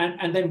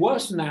 And then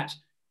worse than that,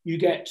 you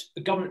get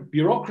government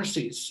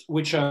bureaucracies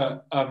which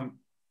are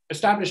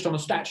established on a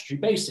statutory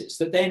basis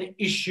that then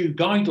issue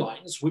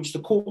guidelines, which the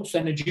courts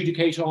then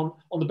adjudicate on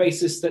the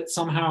basis that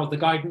somehow the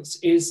guidance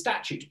is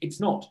statute. It's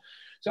not.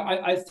 So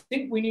I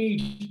think we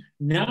need,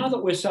 now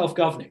that we're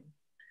self-governing,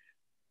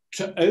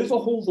 to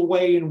overhaul the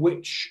way in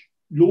which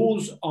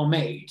laws are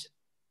made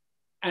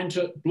and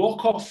to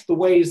block off the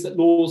ways that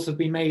laws have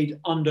been made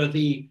under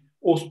the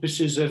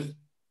auspices of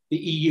the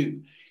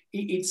EU.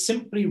 It's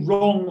simply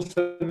wrong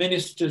for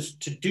ministers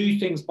to do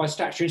things by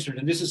statutory instrument.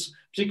 And this is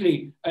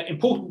particularly an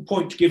important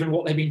point given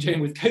what they've been doing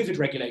with COVID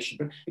regulation.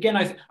 But again,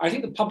 I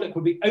think the public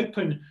would be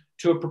open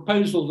to a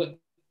proposal that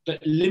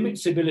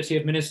limits the ability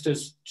of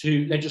ministers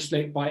to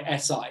legislate by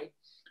SI,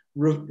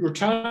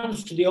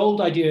 returns to the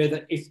old idea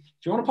that if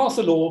you want to pass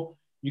a law,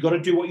 you've got to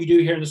do what you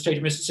do here in the state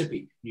of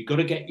Mississippi. You've got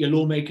to get your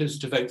lawmakers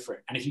to vote for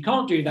it. And if you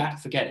can't do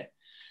that, forget it.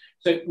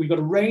 So we've got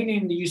to rein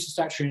in the use of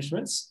statutory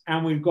instruments,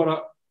 and we've got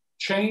to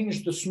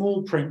change the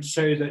small print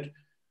so that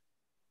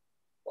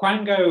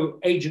quango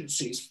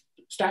agencies,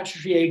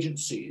 statutory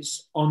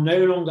agencies, are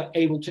no longer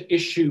able to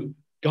issue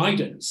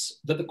guidance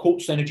that the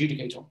courts then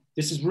adjudicate on.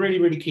 This is really,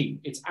 really key.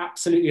 It's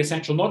absolutely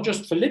essential, not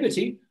just for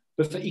liberty,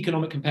 but for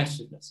economic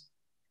competitiveness.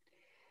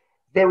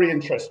 Very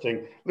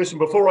interesting. Listen,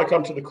 before I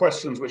come to the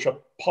questions which are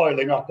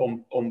piling up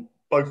on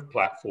both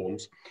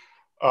platforms,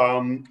 I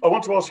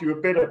want to ask you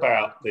a bit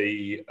about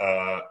the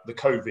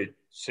COVID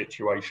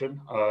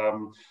situation.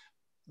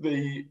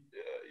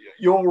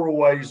 You're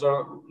always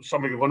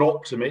something of an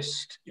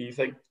optimist. You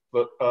think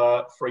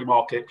that free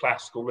market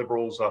classical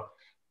liberals are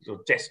sort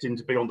of destined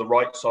to be on the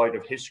right side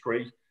of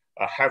history,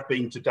 have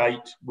been to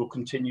date, will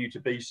continue to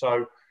be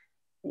so.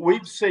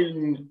 We've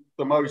seen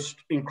the most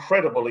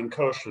incredible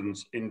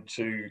incursions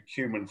into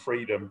human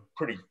freedom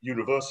pretty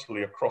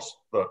universally across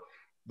the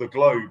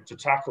globe to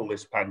tackle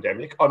this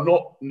pandemic. I'm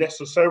not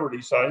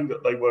necessarily saying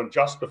that they weren't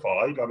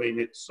justified. I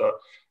mean,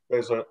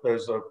 there's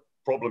a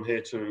problem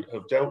here to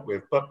have dealt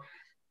with, but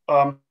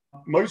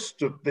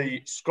most of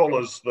the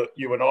scholars that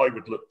you and I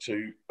would look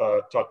to,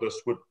 Douglas,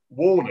 would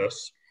warn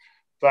us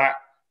that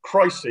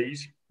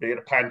crises, be it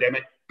a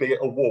pandemic, be it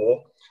a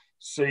war,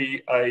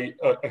 see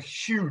a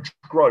huge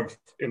growth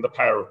in the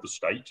power of the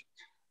state,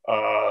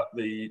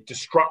 the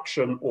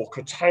destruction or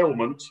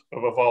curtailment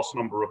of a vast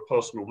number of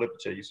personal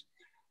liberties.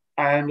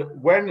 And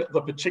when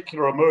the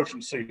particular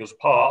emergency has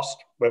passed,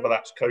 whether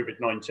that's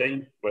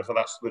COVID-19, whether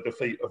that's the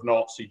defeat of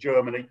Nazi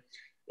Germany,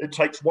 it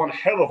takes one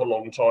hell of a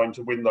long time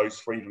to win those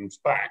freedoms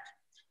back.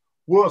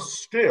 Worse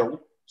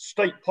still,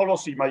 state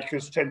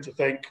policymakers tend to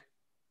think,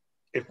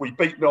 if we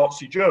beat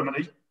Nazi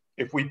Germany,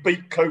 if we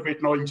beat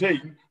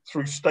COVID-19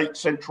 through state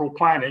central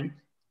planning,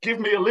 give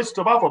me a list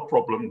of other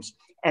problems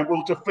and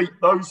we'll defeat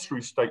those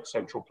through state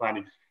central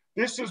planning.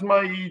 This has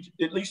made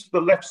at least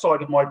the left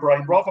side of my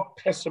brain rather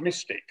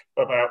pessimistic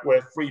about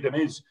where freedom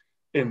is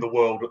in the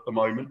world at the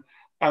moment,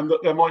 and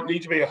that there might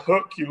need to be a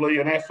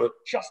Herculean effort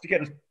just to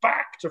get us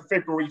back to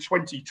February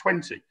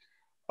 2020.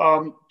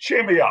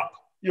 Cheer me up.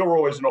 You're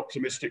always an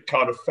optimistic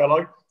kind of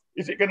fellow.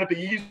 Is it going to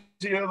be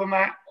easier than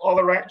that? Are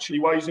there actually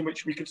ways in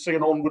which we could see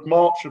an onward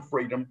march of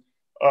freedom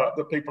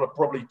that people are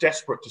probably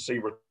desperate to see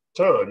return,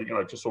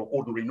 to sort of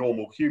ordinary,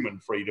 normal human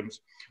freedoms?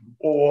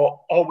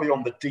 Or are we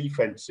on the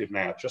defensive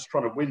now, just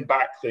trying to win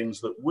back things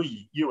that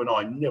you and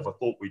I never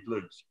thought we'd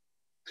lose?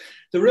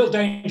 The real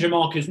danger,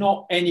 Mark, is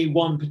not any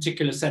one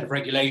particular set of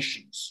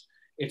regulations.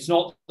 It's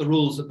not the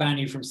rules that ban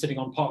you from sitting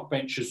on park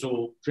benches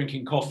or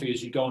drinking coffee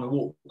as you go on a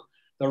walk.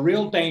 The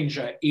real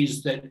danger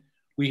is that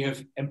we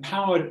have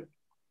empowered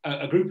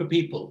a group of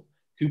people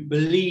who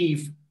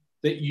believe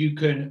that you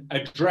can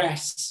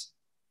address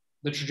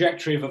the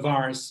trajectory of a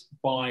virus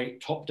by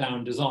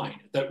top-down design,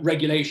 that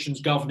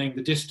regulations governing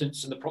the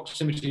distance and the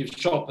proximity of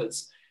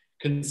shoppers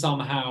can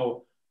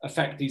somehow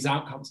affect these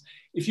outcomes.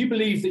 If you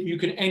believe that you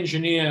can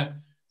engineer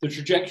the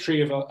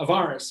trajectory of a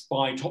virus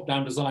by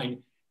top-down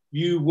design,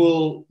 you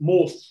will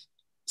morph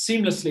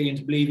seamlessly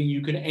into believing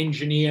you can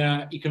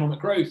engineer economic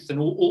growth and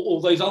all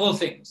those other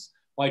things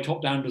by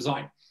top-down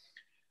design.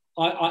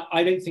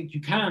 I don't think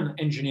you can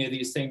engineer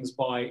these things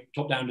by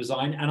top-down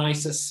design, and I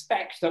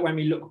suspect that when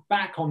we look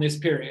back on this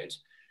period,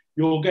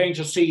 you're going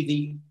to see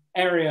the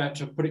area,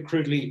 to put it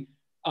crudely,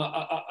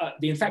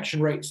 the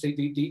infection rates,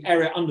 the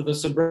area under the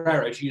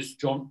sombrero, to use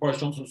Boris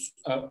Johnson's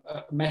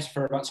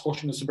metaphor about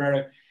squashing the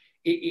sombrero.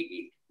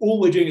 All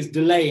we're doing is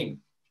delaying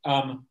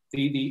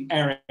the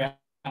area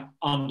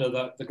under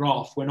the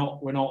graph. We're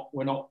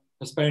not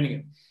postponing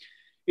it.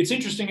 It's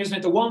interesting, isn't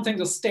it? The one thing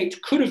the state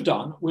could have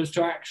done was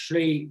to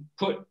actually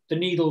put the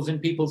needles in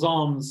people's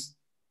arms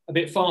a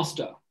bit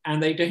faster.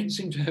 And they don't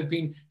seem to have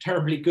been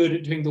terribly good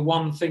at doing the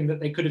one thing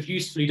that they could have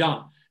usefully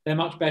done. They're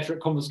much better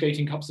at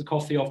confiscating cups of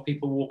coffee off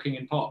people walking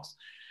in parks.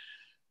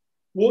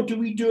 What do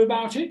we do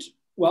about it?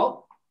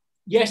 Well,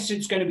 yes,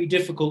 it's going to be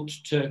difficult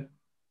to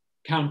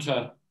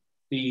counter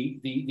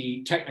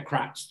the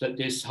technocrats that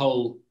this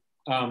whole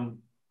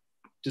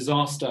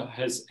disaster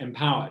has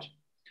empowered.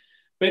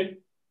 But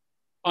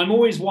I'm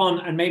always one,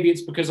 and maybe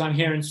it's because I'm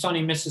here in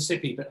sunny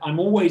Mississippi, but I'm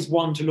always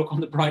one to look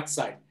on the bright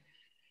side.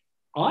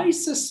 I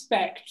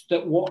suspect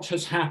that what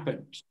has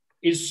happened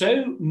is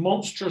so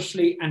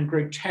monstrously and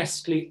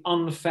grotesquely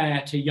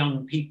unfair to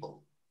young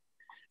people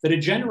that a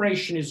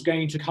generation is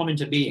going to come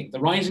into being,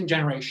 the rising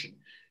generation,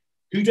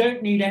 who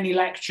don't need any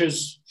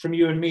lectures from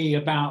you and me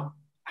about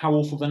how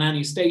awful the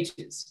nanny state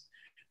is.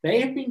 They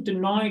have been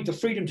denied the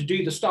freedom to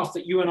do the stuff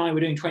that you and I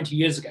were doing 20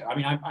 years ago. I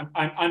mean,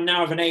 I'm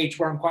now of an age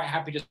where I'm quite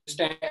happy to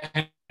stay at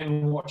home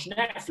and watch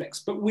Netflix,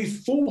 but we've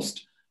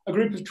forced a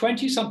group of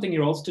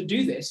 20-something-year-olds to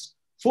do this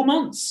for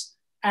months.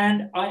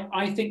 And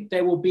I think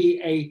there will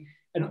be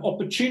an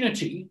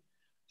opportunity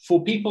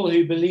for people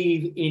who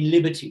believe in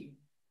liberty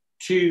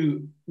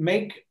to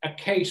make a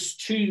case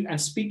to and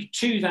speak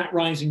to that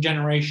rising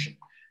generation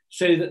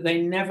so that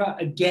they never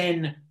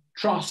again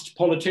trust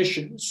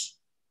politicians,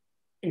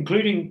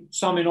 including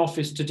some in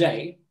office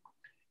today,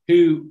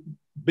 who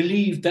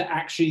believed that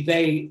actually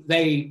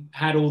they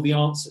had all the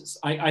answers.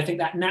 I think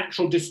that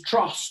natural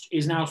distrust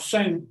is now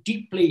sown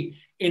deeply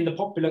in the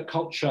popular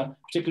culture,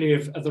 particularly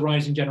of the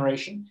rising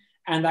generation.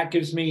 And that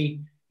gives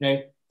me,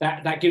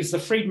 that gives the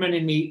freedman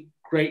in me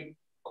great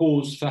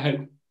cause for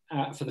hope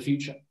for the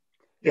future.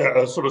 Yeah,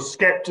 a sort of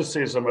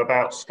skepticism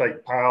about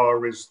state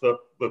power is the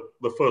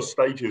first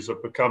stages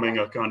of becoming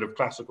a kind of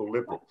classical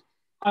liberal.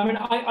 I mean,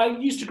 I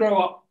used to grow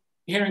up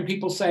hearing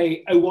people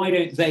say, oh, why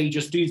don't they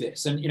just do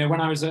this? And, when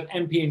I was an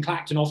MP in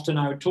Clacton, often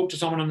I would talk to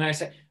someone and they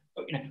say,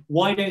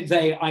 why don't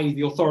they, i.e.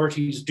 the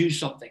authorities, do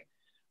something?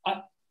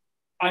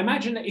 I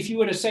imagine that if you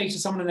were to say to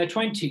someone in their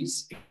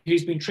 20s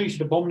who's been treated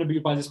abominably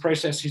by this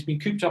process, who's been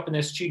cooped up in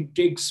their student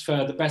digs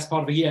for the best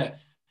part of a year,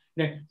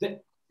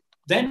 that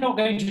they're not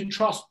going to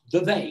trust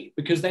the they,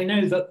 because they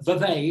know that the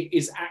they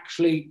is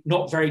actually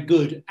not very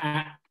good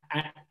at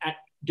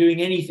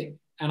doing anything.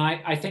 And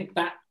I think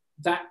that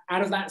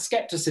out of that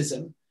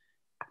skepticism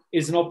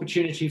is an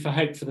opportunity for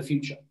hope for the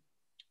future.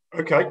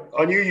 Okay,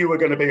 I knew you were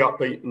going to be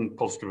upbeat and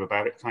positive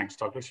about it. Thanks,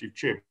 Douglas. You've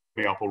cheered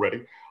me up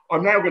already.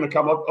 I'm now going to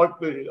come up.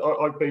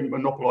 I've been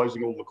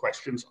monopolising all the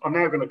questions. I'm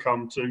now going to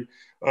come to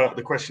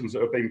the questions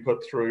that have been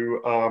put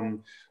through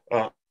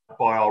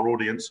by our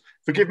audience.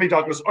 Forgive me,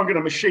 Douglas. I'm going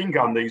to machine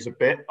gun these a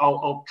bit.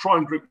 I'll try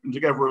and group them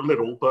together a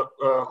little, but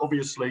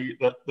obviously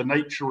the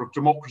nature of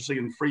democracy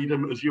and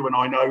freedom, as you and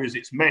I know, is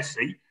it's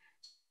messy.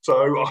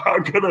 So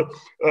I'm going to.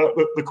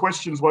 The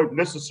questions won't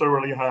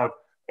necessarily have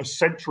a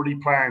centrally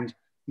planned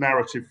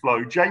narrative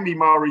flow. Jamie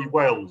Murray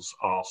Wells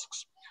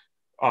asks,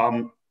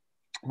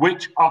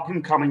 which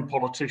up-and-coming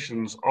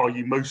politicians are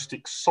you most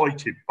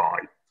excited by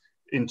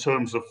in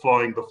terms of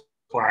flying the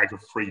flag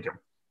of freedom?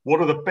 What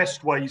are the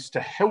best ways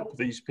to help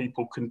these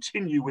people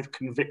continue with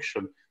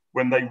conviction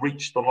when they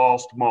reach the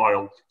last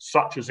mile,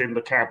 such as in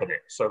the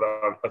cabinet? So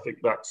I think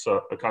that's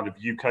a kind of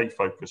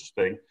UK-focused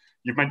thing.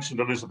 You've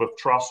mentioned Elizabeth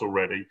Truss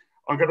already.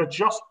 I'm going to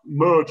just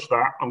merge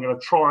that. I'm going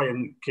to try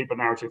and keep a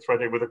narrative thread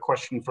here with a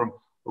question from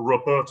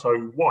Roberto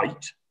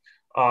White.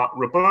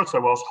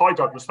 Roberto asks, hi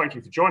Douglas, thank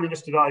you for joining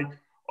us today.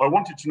 I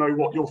wanted to know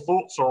what your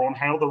thoughts are on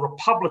how the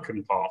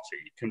Republican Party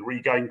can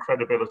regain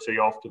credibility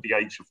after the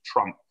age of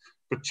Trump,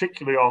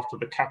 particularly after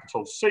the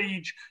Capitol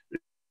siege.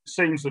 It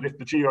seems that if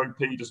the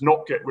GOP does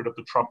not get rid of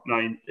the Trump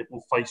name, it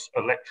will face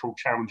electoral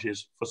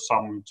challenges for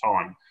some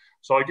time.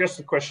 So I guess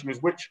the question is,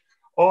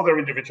 are there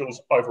individuals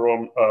either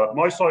on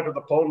my side of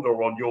the pond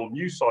or on your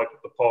new side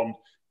of the pond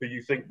who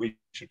you think we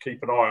should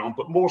keep an eye on?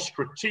 But more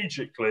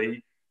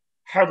strategically,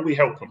 how do we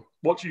help them?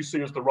 What do you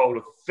see as the role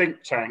of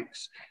think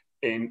tanks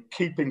in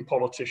making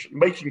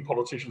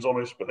politicians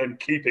honest, but then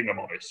keeping them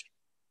honest?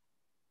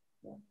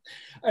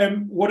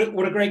 What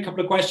a great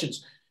couple of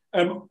questions.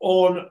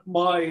 On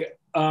my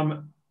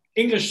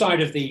English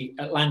side of the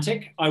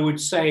Atlantic, I would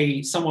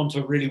say someone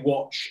to really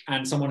watch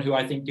and someone who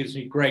I think gives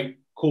me great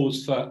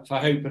cause for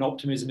hope and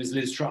optimism is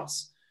Liz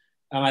Truss.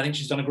 I think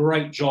she's done a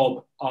great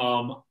job,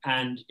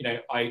 and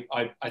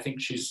I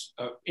think she's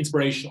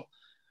inspirational.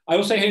 I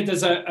also hear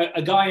there's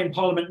a guy in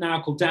Parliament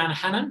now called Dan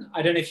Hannan.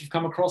 I don't know if you've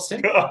come across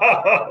him.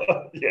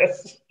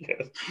 Yes.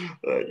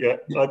 Yeah.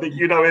 I think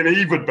you know him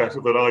even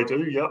better than I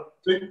do. Yeah.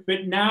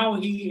 But now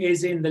he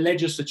is in the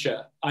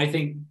legislature. I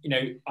think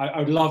I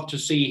would love to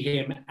see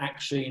him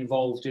actually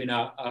involved in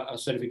a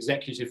sort of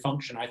executive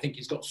function. I think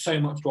he's got so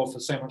much to offer,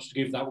 so much to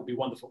give. That would be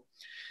wonderful.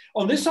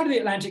 On this side of the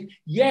Atlantic,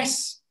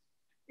 yes,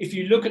 if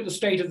you look at the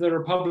state of the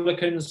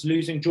Republicans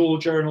losing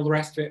Georgia and all the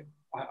rest of it,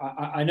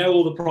 I know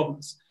all the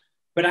problems.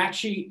 But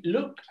actually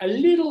look a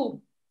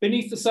little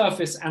beneath the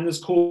surface and there's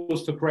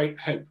cause for great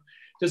hope.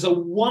 There's a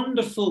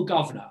wonderful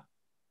governor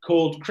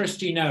called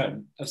Kristi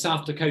Noem of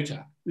South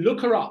Dakota.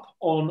 Look her up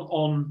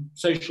on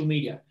social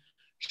media.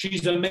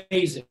 She's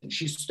amazing.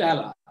 She's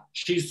stellar.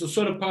 She's the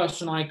sort of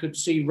person I could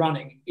see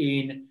running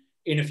in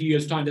a few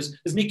years' time.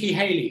 There's Nikki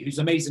Haley, who's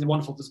amazing and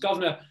wonderful. There's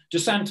Governor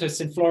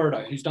DeSantis in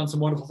Florida, who's done some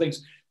wonderful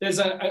things. There's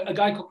a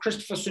guy called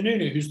Christopher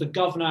Sununu, who's the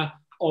governor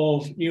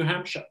of New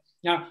Hampshire.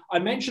 Now, I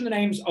mentioned the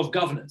names of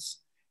governors.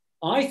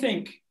 I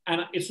think,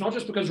 and it's not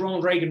just because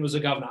Ronald Reagan was a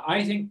governor,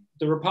 I think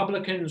the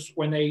Republicans,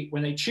 when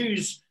they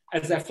choose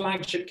as their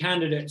flagship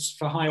candidates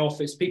for high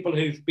office, people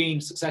who've been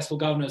successful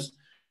governors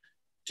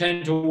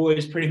tend to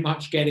always pretty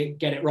much get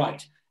it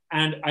right.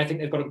 And I think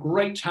they've got a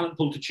great talent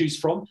pool to choose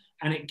from,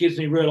 and it gives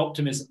me real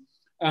optimism.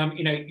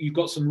 You've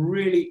got some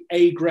really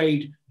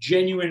A-grade,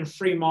 genuine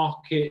free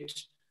market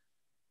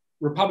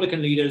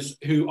Republican leaders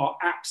who are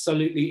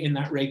absolutely in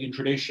that Reagan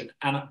tradition.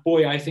 And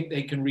boy, I think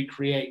they can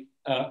recreate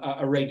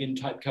a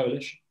Reagan-type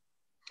coalition.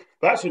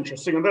 That's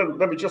interesting. And then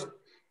let me just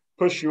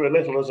push you a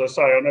little, as I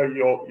say. I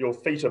know your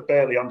feet are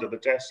barely under the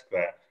desk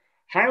there.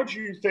 How do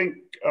you think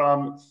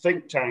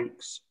think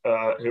tanks who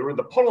are in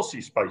the policy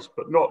space,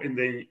 but not in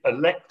the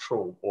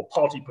electoral or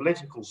party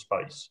political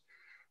space,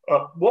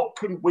 what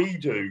can we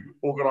do,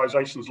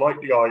 organisations like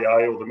the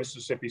IEA or the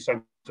Mississippi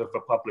Centre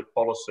for Public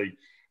Policy,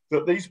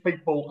 that these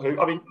people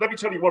who, I mean, let me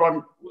tell you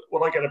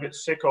what I get a bit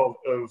sick of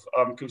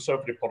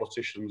conservative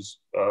politicians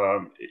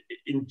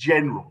in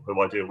general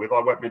who I deal with, I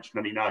won't mention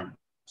any names,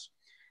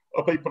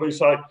 are people who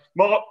say,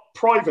 Mark,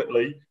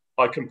 privately,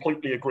 I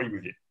completely agree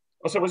with you.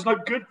 I said, well, it's no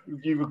good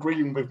you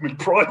agreeing with me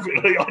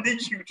privately. I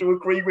need you to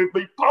agree with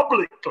me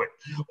publicly.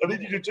 I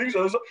need you to do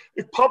so.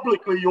 If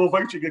publicly you're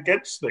voting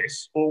against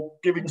this or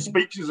giving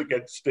speeches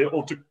against it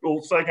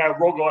or saying how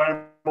wrong I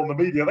am on the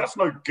media, that's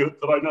no good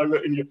that I know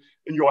that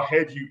in your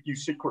head you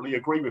secretly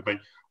agree with me.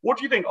 What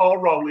do you think our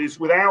role is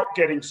without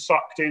getting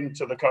sucked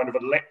into the kind of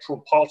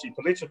electoral party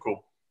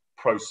political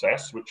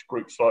process, which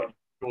groups like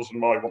yours and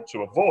mine want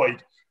to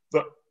avoid,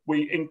 that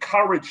we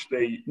encourage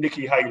the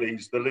Nikki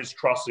Haley's, the Liz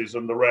Trusses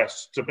and the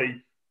rest to be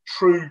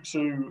true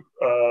to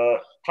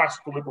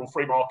classical liberal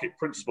free market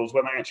principles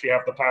when they actually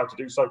have the power to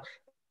do so.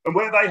 And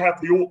where they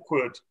have the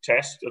awkward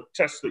test, a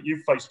test that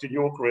you've faced in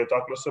your career,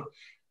 Douglas, of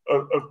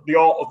the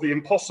art of the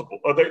impossible,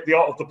 or the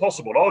art of the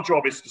possible. Our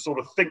job is to sort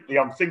of think the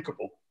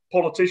unthinkable.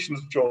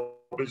 Politicians' job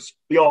is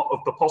the art of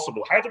the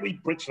possible. How do we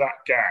bridge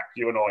that gap,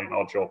 you and I, in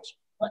our jobs?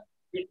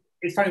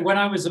 It's funny, when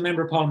I was a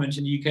member of parliament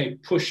in the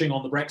UK pushing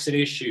on the Brexit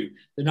issue,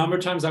 the number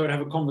of times I would have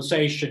a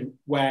conversation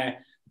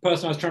where the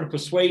person I was trying to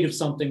persuade of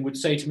something would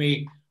say to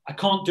me, I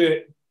can't do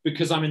it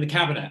because I'm in the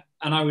cabinet.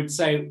 And I would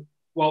say,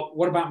 well,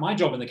 what about my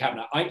job in the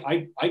cabinet?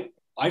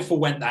 I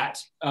forwent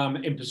that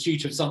in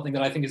pursuit of something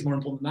that I think is more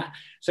important than that.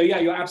 So yeah,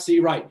 you're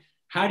absolutely right.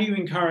 How do you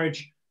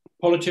encourage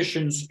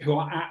politicians who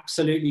are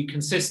absolutely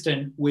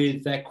consistent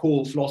with their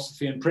core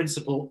philosophy and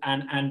principle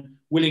and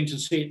willing to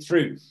see it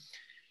through?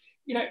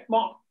 You know,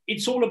 Mark,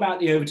 it's all about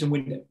the Overton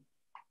window.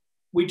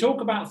 We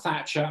talk about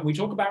Thatcher and we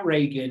talk about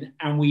Reagan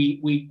and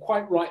we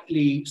quite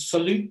rightly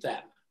salute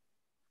them,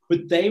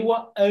 but they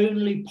were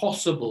only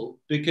possible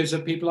because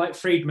of people like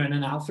Friedman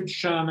and Alfred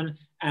Sherman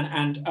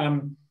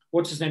and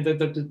what's his name,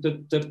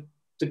 the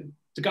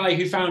guy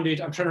who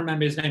founded, I'm trying to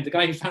remember his name, the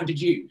guy who founded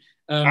you.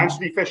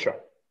 Anthony Fisher.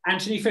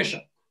 Anthony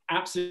Fisher,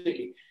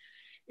 absolutely.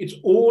 It's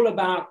all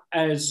about,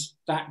 as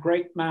that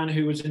great man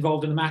who was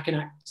involved in the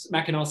Mackinac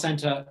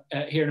Center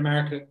here in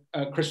America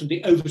christened,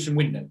 the Overton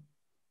window.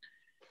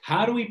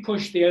 How do we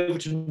push the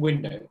Overton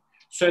window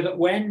so that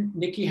when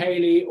Nikki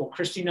Haley or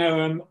Kristi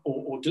Noem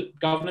or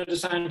Governor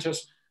DeSantis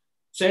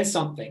says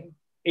something,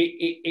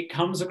 it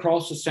comes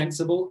across as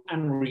sensible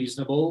and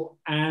reasonable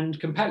and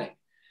compelling?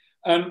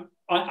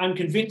 I'm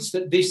convinced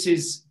that this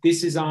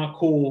is our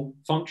core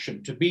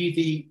function, to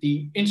be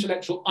the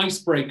intellectual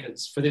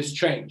icebreakers for this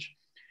change.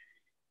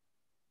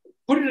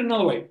 Put it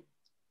another way,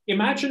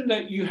 imagine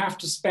that you have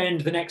to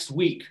spend the next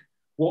week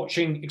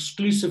watching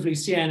exclusively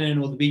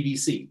CNN or the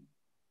BBC.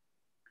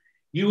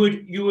 You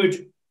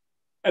would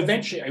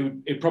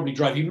eventually, it'd probably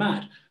drive you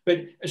mad, but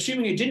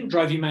assuming it didn't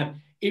drive you mad,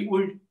 it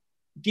would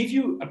give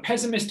you a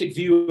pessimistic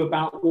view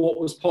about what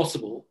was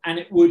possible, and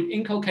it would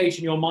inculcate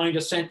in your mind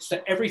a sense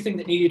that everything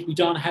that needed to be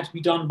done had to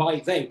be done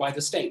by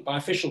the state, by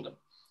officialdom.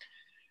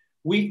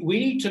 We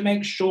need to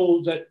make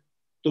sure that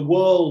the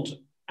world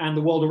and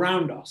the world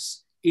around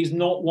us is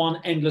not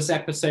one endless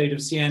episode of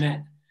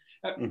CNN.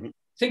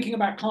 Thinking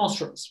about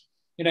classrooms,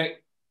 you know,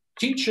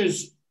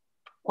 teachers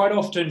quite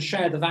often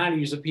share the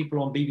values of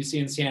people on BBC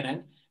and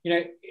CNN. You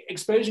know,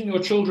 exposing your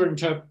children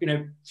to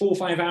 4 or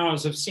 5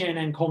 hours of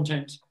CNN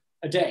content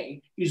a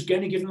day is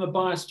going to give them a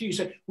biased view.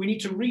 So we need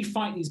to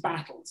refight these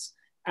battles,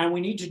 and we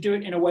need to do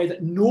it in a way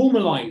that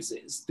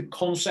normalizes the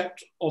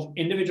concept of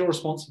individual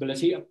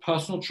responsibility, of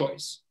personal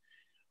choice.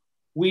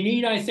 We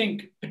need, I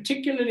think,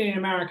 particularly in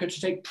America,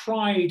 to take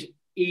pride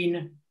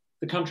in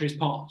the country's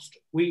past.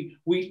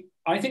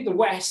 I think the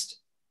West,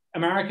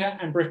 America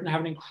and Britain,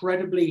 have an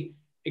incredibly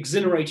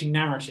exhilarating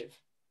narrative.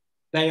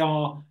 They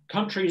are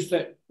countries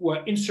that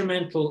were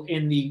instrumental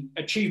in the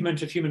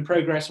achievement of human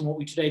progress and what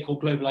we today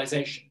call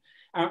globalization.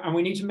 And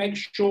we need to make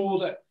sure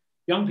that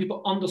young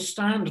people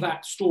understand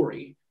that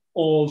story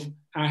of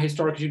our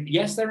historic achievement.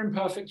 Yes, they're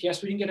imperfect.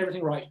 Yes, we didn't get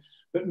everything right,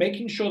 but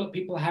making sure that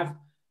people have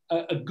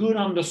a good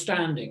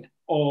understanding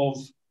of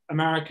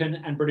American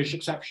and British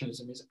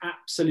exceptionalism is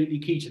absolutely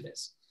key to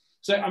this.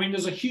 So, I mean,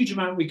 there's a huge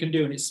amount we can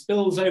do, and it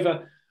spills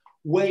over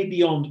way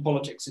beyond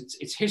politics.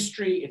 It's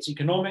history, it's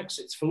economics,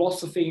 it's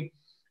philosophy.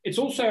 It's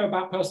also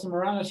about personal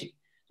morality.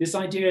 This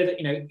idea that,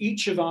 you know,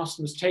 each of us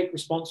must take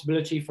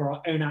responsibility for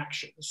our own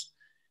actions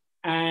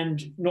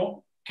and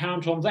not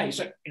count on they.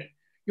 So, you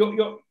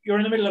know, you're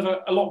in the middle of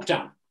a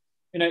lockdown.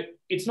 You know,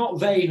 it's not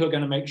they who are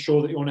going to make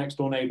sure that your next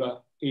door neighbor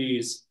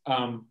is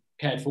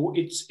cared for.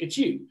 It's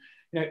you.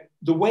 You know,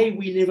 the way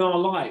we live our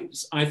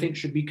lives, I think,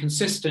 should be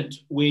consistent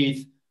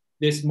with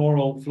this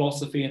moral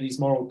philosophy and these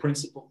moral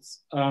principles,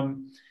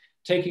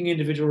 taking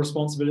individual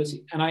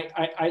responsibility. And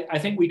I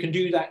think we can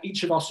do that,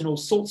 each of us, in all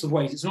sorts of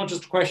ways. It's not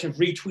just a question of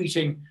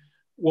retweeting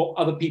what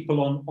other people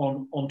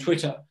on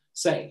Twitter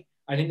say.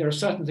 I think there are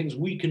certain things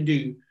we can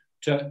do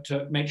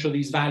to make sure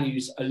these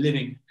values are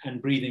living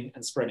and breathing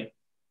and spreading.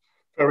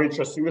 Very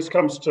interesting. This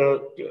comes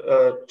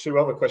to two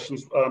other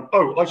questions.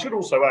 I should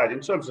also add,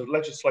 in terms of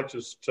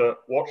legislators to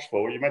watch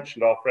for, you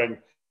mentioned our friend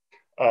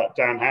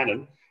Dan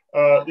Hannan.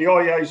 The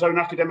IEA's own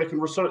academic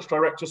and research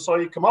director,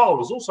 Saeed Kamal,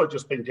 has also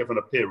just been given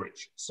a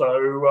peerage.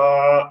 So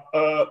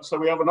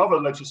we have another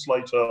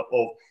legislator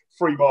of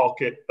free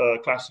market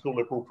classical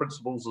liberal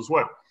principles as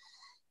well.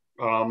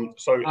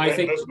 So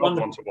there's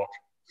another one to watch.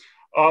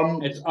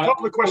 A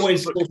couple of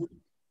questions.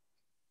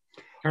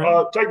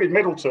 David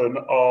Middleton,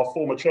 our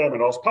former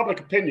chairman, asks, public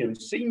opinion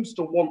seems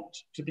to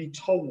want to be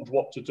told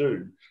what to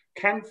do.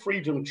 Can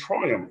freedom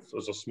triumph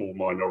as a small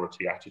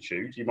minority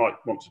attitude? You might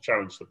want to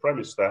challenge the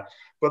premise there,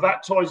 but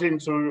that ties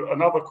into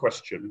another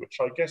question, which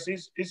I guess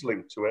is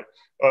linked to it.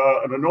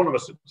 An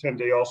anonymous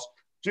attendee asks,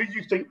 do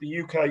you think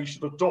the UK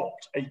should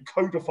adopt a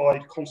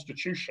codified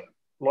constitution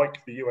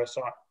like the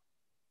USA?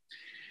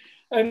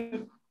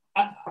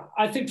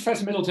 I think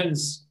Professor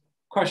Middleton's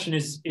question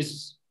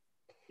is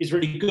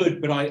really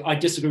good, but I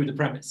disagree with the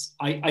premise.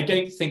 I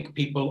don't think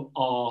people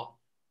are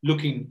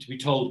looking to be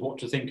told what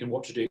to think and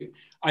what to do.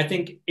 I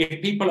think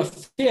if people are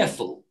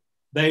fearful,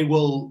 they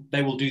will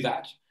do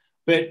that.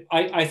 But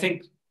I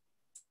think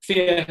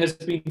fear has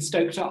been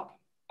stoked up.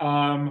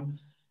 And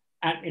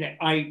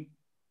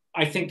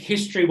I think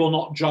history will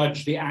not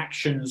judge the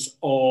actions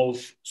of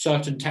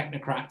certain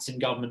technocrats in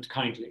government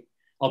kindly.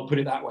 I'll put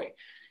it that way.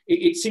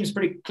 It seems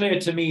pretty clear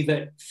to me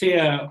that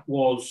fear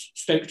was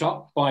stoked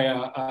up by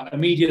a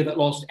media that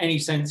lost any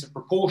sense of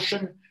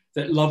proportion,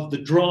 that loved the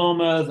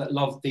drama, that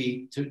loved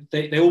they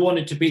all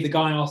wanted to be the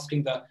guy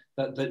asking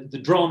the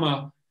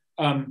drama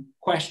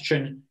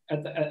question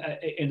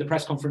in the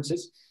press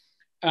conferences.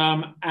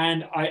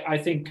 And I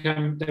think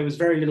there was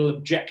very little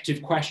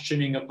objective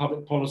questioning of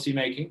public policy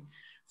making.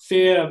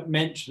 Fear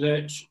meant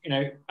that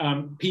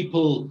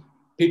people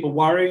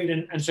worried,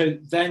 and so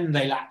then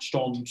they latched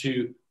on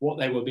to what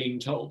they were being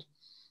told.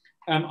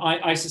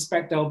 I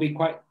suspect there'll be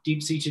quite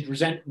deep-seated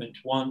resentment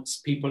once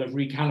people have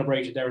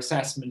recalibrated their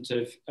assessment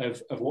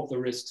of what the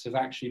risks have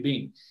actually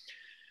been.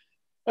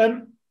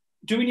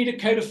 Do we need a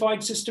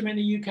codified system in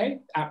the UK?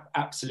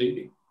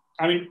 Absolutely.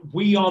 I mean,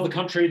 we are the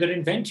country that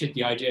invented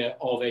the idea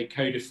of a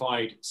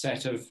codified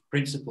set of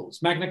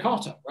principles. Magna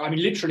Carta, I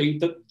mean, literally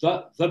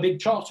the big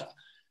charter.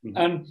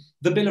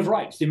 The Bill of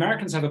Rights. The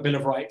Americans have a Bill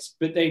of Rights,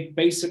 but they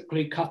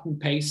basically cut and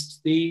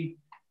paste the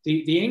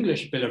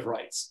English Bill of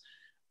Rights.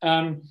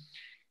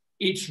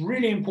 It's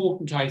really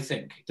important, I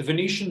think. The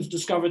Venetians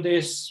discovered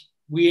this,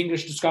 we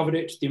English discovered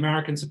it, the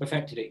Americans have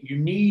perfected it. You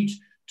need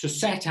to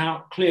set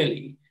out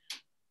clearly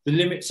the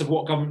limits of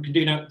what government can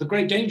do. Now, the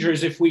great danger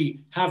is if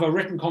we have a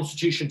written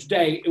constitution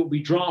today, it will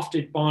be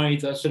drafted by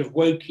the sort of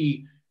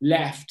wokey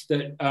left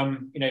that,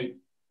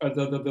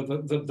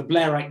 the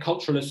Blairite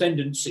cultural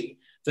ascendancy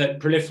that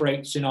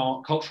proliferates in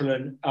our cultural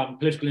and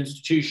political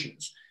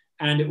institutions,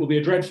 and it will be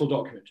a dreadful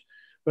document.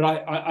 But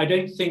I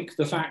don't think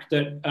the fact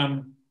that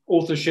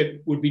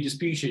authorship would be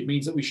disputed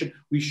means that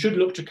we should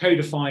look to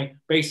codify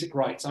basic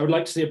rights. I would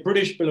like to see a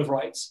British Bill of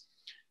Rights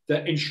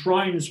that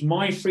enshrines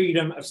my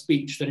freedom of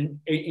speech, that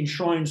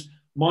enshrines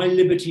my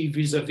liberty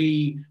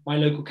vis-a-vis my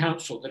local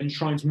council, that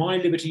enshrines my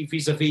liberty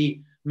vis-a-vis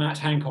Matt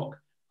Hancock.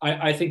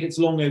 I think it's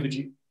long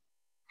overdue.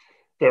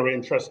 Very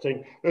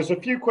interesting. There's a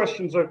few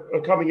questions are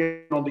coming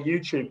in on the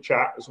YouTube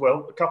chat as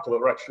well. A couple that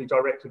are actually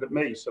directed at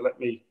me, so let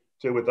me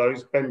deal with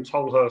those. Ben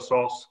Tolhurst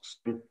asks,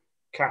 in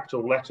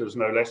capital letters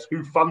no less,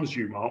 who funds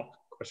you, Mark?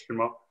 Question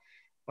mark.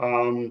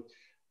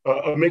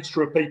 A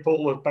mixture of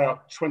people.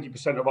 About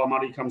 20% of our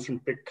money comes from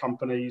big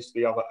companies.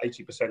 The other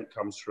 80%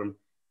 comes from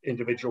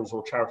individuals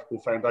or charitable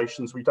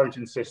foundations. We don't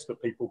insist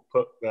that people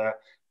put their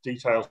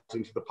details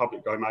into the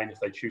public domain if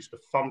they choose to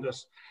fund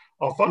us.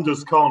 Our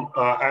funders can't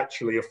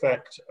actually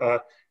affect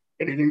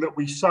anything that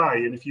we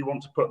say. And if you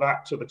want to put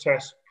that to the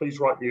test, please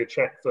write me a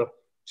check for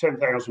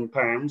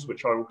 £10,000,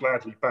 which I will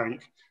gladly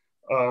bank.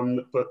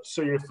 But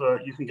see if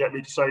you can get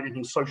me to say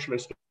anything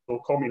socialist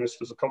or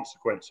communist as a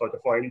consequence. I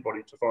defy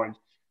anybody to find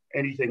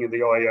anything in the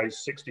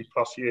IEA's 60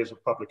 plus years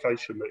of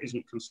publication that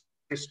isn't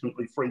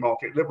consistently free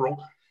market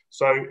liberal.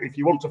 So if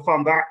you want to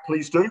fund that,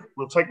 please do.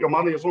 We'll take your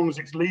money as long as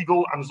it's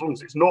legal and as long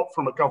as it's not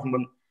from a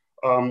government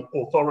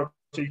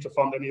authority to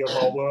fund any of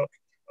our work.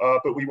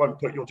 But we won't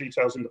put your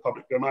details in the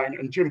public domain.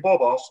 And Jim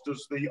Bob asked,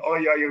 does the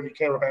IEA only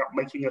care about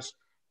making us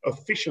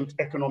efficient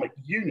economic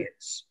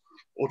units?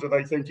 Or do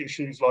they think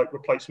issues like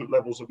replacement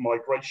levels of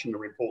migration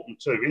are important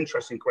too?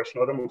 Interesting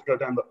question. I don't want to go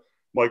down the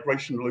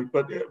migration loop,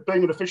 but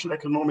being an efficient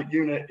economic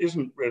unit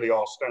isn't really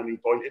our standing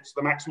point. It's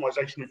the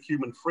maximization of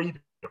human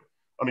freedom.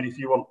 I mean, if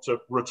you want to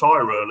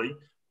retire early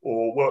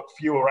or work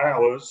fewer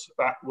hours,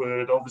 that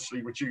would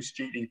obviously reduce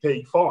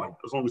GDP, fine,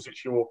 as long as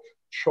it's your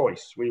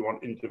choice. We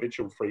want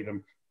individual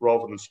freedom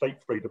rather than state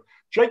freedom.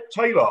 Jake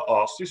Taylor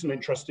asks, this is an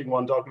interesting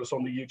one, Douglas,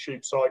 on the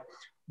YouTube site.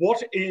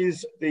 What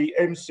is the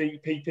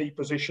MCPP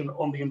position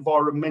on the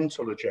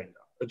environmental agenda?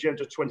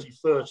 Agenda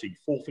 2030,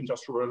 Fourth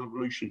Industrial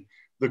Revolution,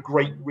 the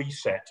Great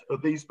Reset. Are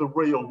these the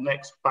real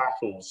next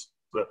battles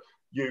that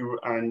you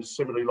and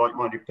similarly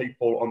like-minded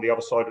people on the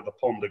other side of the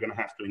pond are going to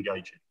have to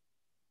engage in?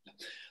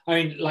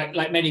 I mean,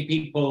 like many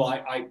people,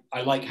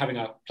 I like having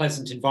a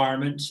pleasant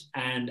environment,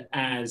 and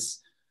as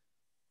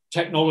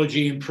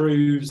technology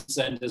improves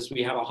and as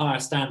we have a higher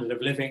standard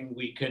of living,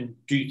 we can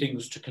do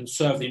things to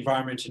conserve the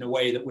environment in a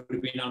way that would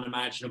have been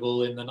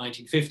unimaginable in the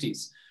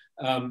 1950s.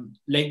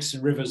 Lakes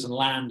and rivers and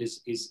land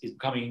is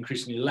becoming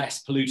increasingly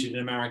less polluted in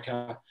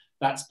America.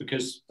 That's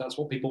because that's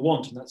what people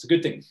want, and that's a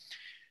good thing.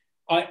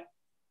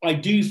 I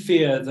do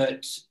fear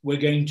that we're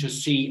going to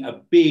see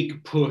a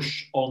big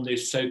push on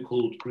this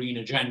so-called green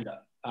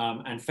agenda.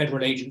 and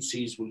federal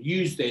agencies will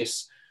use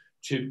this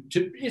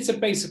it's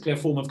basically a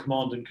form of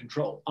command and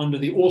control. Under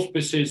the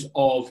auspices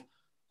of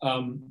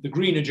the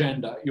green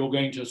agenda, you're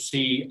going to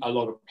see a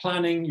lot of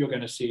planning, you're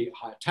going to see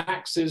higher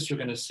taxes, you're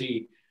going to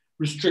see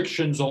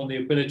restrictions on the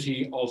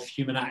ability of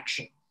human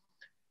action.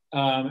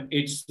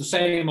 It's the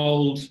same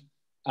old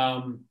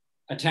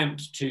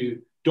attempt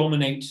to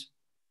dominate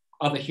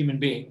other human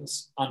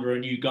beings under a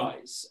new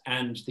guise.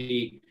 And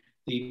the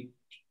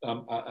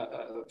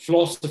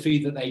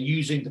philosophy that they're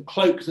using, the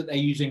cloak that they're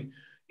using,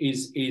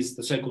 is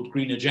the so-called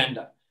green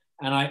agenda.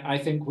 And I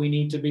think we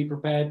need to be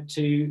prepared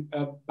to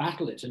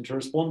battle it and to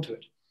respond to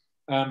it.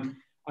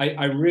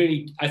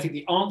 I think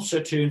the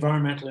answer to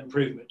environmental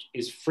improvement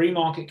is free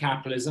market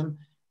capitalism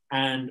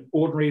and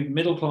ordinary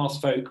middle-class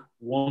folk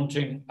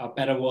wanting a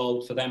better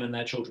world for them and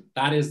their children.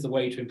 That is the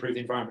way to improve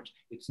the environment.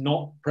 It's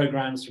not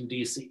programs from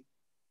DC.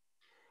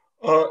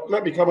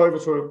 Let me come over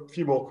to a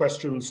few more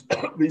questions.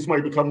 These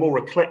may become more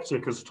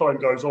eclectic as time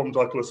goes on,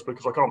 Douglas,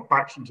 because I can't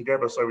batch them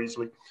together so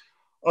easily.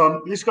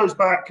 This goes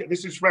back,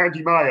 this is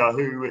Randy Mayer,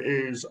 who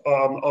is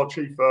our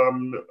chief,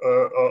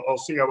 our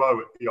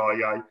COO at the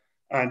IEA,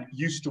 and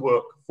used to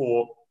work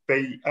for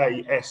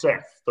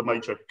BASF, the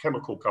major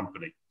chemical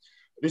company.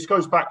 This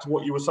goes back to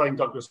what you were saying,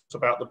 Douglas,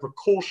 about the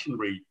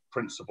precautionary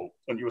principle,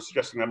 and you were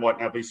suggesting there might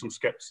now be some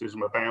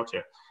skepticism about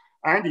it.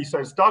 And he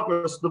says,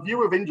 Douglas, the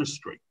view of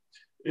industry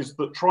is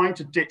that trying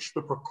to ditch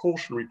the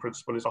precautionary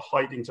principle is a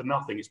hiding to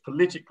nothing. It's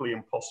politically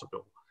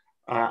impossible.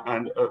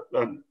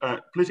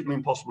 Politically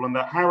impossible, and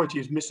that how it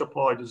is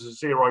misapplied as a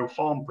zero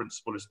harm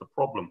principle is the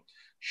problem.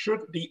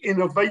 Should the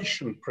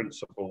innovation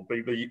principle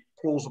be the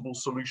plausible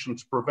solution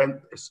to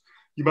prevent this?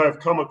 You may have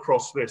come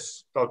across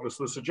this, Douglas.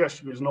 The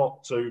suggestion is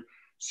not to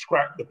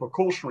scrap the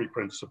precautionary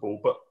principle,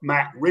 but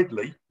Matt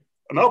Ridley,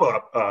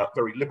 another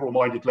very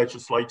liberal-minded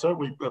legislator,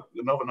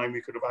 another name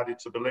we could have added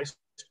to the list,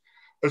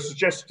 has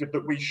suggested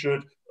that we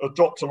should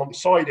adopt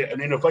alongside it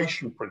an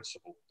innovation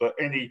principle, that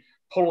any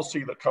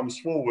policy that comes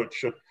forward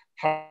should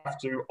have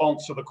to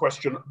answer the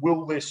question,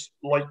 will this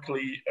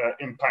likely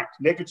impact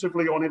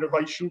negatively on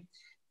innovation?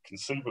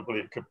 Conceivably,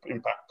 it could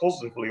impact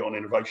positively on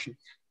innovation.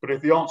 But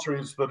if the answer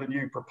is that a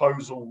new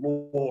proposal,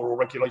 law or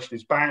regulation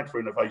is bad for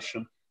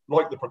innovation,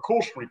 like the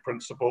precautionary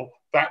principle,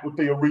 that would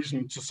be a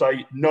reason to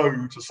say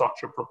no to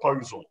such a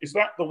proposal. Is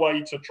that the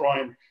way to try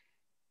and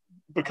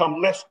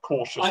become less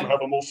cautious and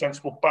have a more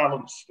sensible,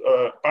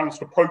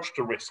 balanced approach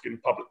to risk in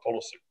public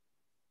policy?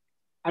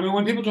 I mean,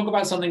 when people talk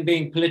about something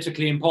being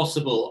politically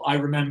impossible, I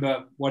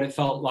remember what it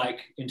felt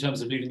like in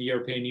terms of leaving the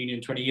European Union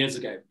 20 years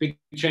ago. Big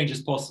change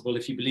is possible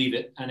if you believe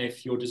it, and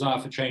if your desire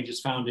for change is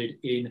founded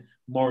in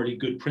morally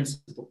good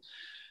principle.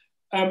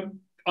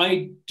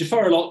 I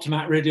defer a lot to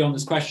Matt Ridley on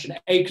this question,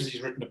 A, because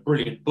he's written a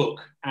brilliant book,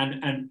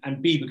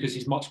 and B, because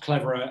he's much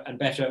cleverer and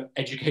better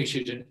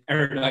educated and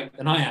erudite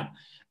than I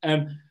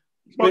am.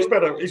 He's much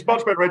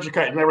better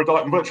educated and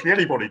erudite than virtually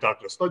anybody,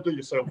 Douglas. Don't do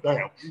yourself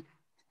down.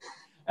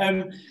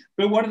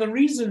 But one of the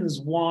reasons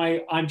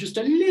why I'm just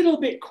a little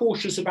bit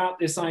cautious about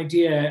this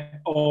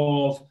idea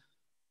of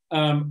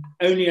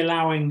only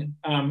allowing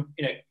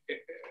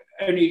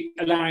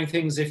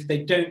things if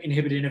they don't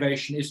inhibit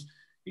innovation is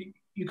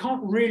you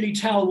can't really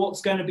tell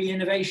what's going to be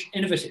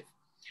innovative.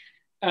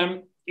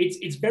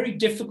 It's very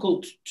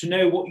difficult to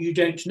know what you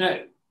don't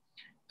know.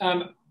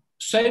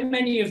 So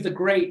many of the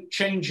great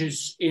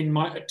changes in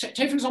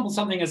take for example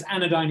something as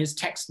anodyne as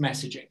text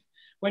messaging.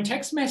 When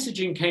text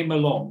messaging came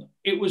along,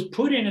 it was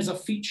put in as a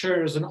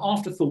feature, as an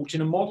afterthought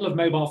in a model of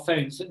mobile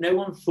phones that no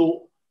one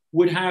thought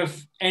would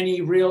have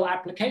any real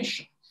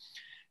application.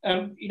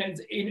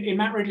 In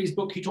Matt Ridley's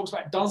book, he talks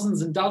about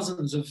dozens and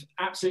dozens of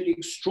absolutely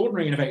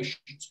extraordinary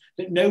innovations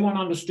that no one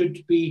understood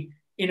to be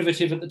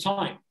innovative at the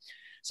time.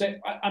 So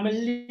I'm a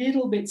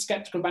little bit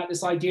skeptical about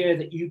this idea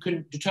that you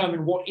can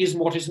determine what is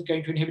and what isn't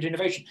going to inhibit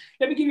innovation.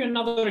 Let me give you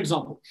another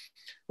example.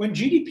 When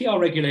GDPR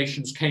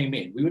regulations came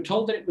in, we were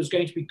told that it was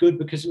going to be good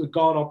because it would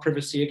guard our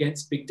privacy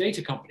against big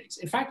data companies.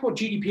 In fact, what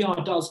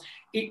GDPR does,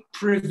 it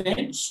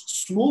prevents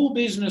small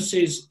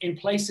businesses in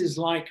places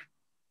like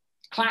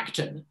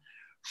Clacton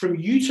from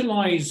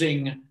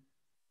utilizing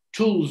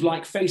tools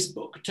like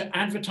Facebook to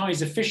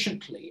advertise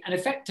efficiently and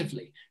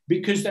effectively,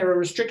 because there are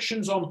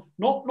restrictions on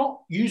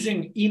not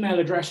using email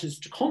addresses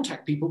to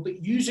contact people,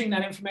 but using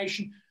that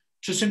information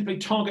to simply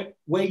target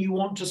where you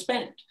want to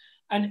spend.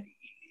 And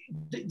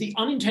the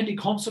unintended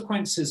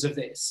consequences of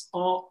this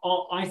are,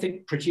 I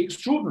think, pretty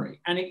extraordinary.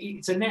 And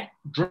it's a net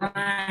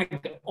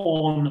drag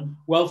on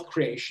wealth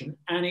creation.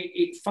 And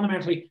it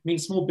fundamentally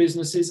means small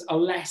businesses are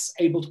less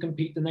able to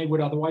compete than they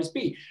would otherwise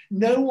be.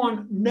 No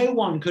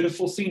one could have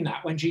foreseen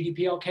that when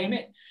GDPR came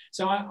in.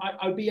 So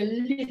I'd be a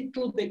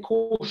little bit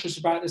cautious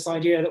about this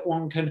idea that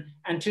one can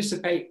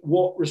anticipate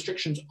what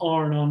restrictions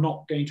are and are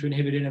not going to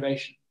inhibit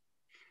innovation.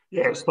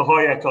 Yeah, it's the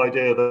Hayek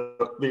idea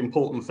that the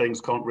important things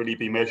can't really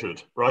be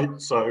measured, right?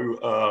 So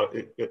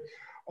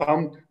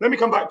let me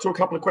come back to a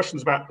couple of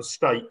questions about the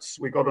states.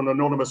 We've got an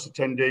anonymous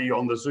attendee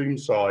on the Zoom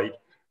side,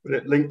 but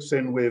it links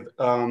in with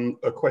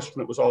a question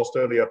that was asked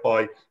earlier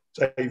by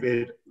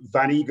David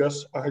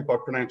Vanegas. I hope I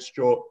pronounced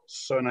your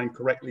surname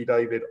correctly,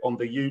 David, on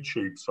the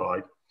YouTube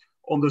side.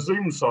 On the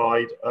Zoom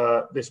side,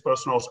 this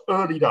person asks,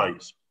 early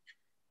days,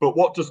 but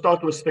what does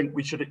Douglas think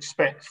we should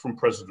expect from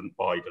President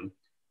Biden?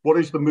 What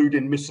is the mood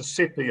in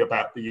Mississippi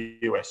about the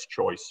US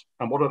choice?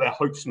 And what are their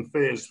hopes and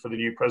fears for the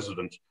new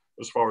president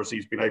as far as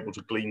he's been able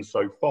to glean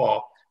so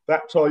far?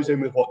 That ties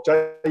in with what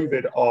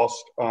David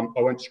asked. I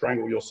won't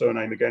strangle your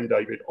surname again,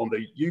 David, on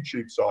the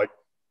YouTube side.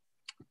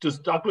 Does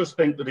Douglas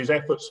think that his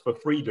efforts for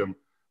freedom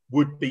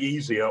would be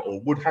easier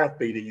or would have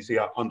been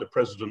easier under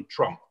President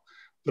Trump?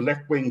 The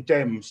left-wing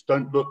Dems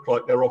don't look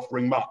like they're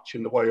offering much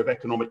in the way of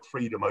economic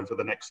freedom over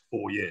the next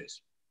 4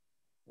 years.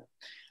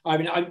 I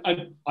mean,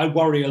 I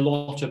worry a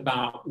lot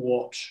about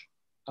what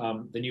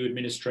the new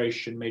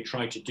administration may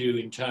try to do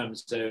in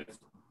terms of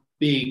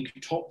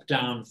big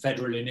top-down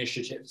federal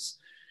initiatives.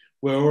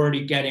 We're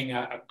already getting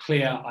a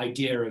clear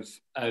idea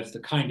of the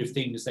kind of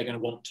things they're going to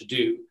want to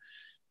do.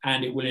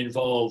 And it will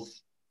involve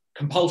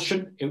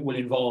compulsion, it will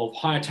involve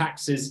higher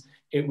taxes,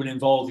 it will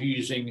involve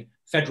using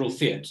federal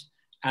fiat.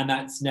 And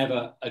that's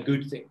never a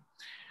good thing.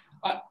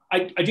 I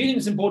do think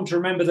it's important to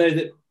remember, though,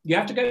 that you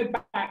have to go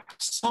back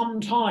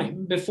some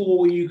time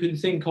before you can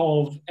think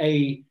of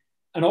an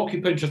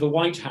occupant of the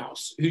White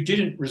House who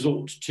didn't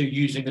resort to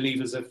using the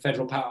levers of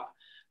federal power.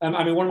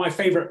 I mean, one of my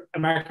favorite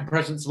American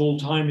presidents of all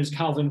time is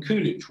Calvin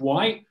Coolidge.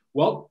 Why?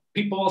 Well,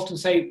 people often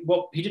say,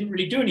 well, he didn't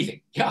really do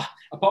anything. Yeah,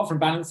 apart from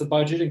balance the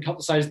budget and cut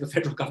the size of the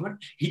federal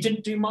government, he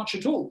didn't do much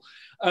at all.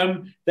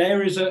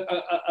 There is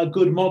a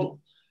good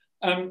model.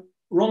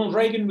 Ronald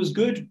Reagan was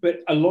good,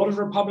 but a lot of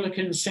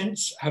Republicans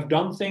since have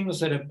done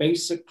things that have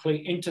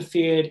basically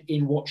interfered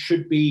in what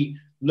should be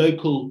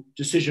local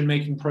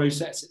decision-making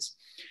processes.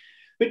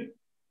 But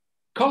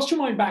cast your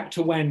mind back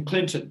to when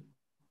Clinton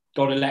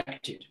got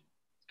elected,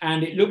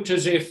 and it looked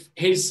as if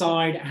his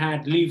side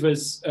had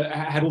levers,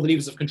 had all the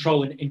levers of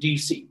control in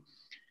DC.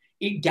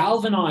 It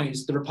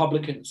galvanized the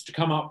Republicans to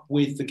come up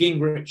with the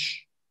Gingrich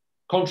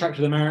Contract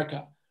with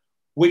America,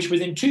 which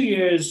within 2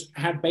 years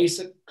had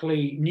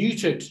basically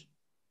neutered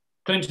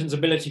Clinton's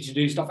ability to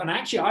do stuff. And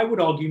actually, I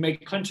would argue,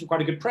 make Clinton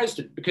quite a good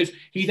president, because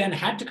he then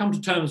had to come to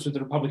terms with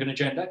the Republican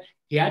agenda.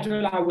 He had to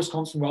allow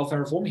Wisconsin welfare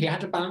reform. He had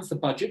to balance the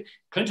budget.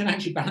 Clinton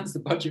actually balanced the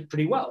budget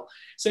pretty well.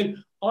 So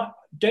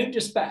don't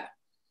despair.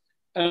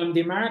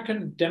 The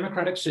American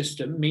democratic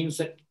system means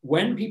that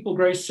when people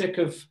grow sick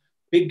of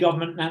big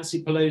government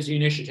Nancy Pelosi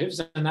initiatives,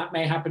 and that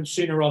may happen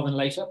sooner rather than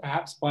later,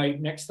 perhaps by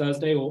next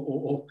Thursday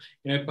or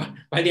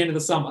by the end of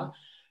the summer,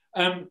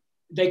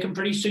 they can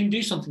pretty soon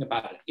do something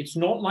about it. It's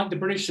not like the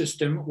British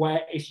system,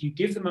 where if you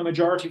give them a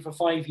majority for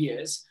 5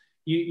 years,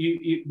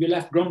 you're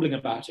left grumbling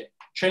about it.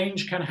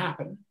 Change can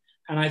happen.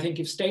 And I think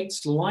if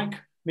states like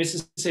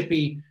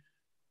Mississippi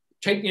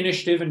take the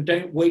initiative and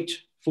don't wait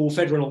for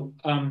federal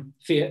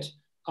fiat,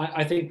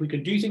 I think we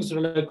can do things at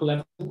a local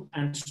level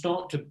and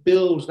start to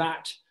build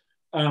that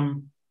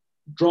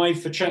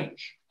drive for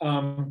change.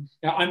 I'm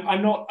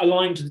not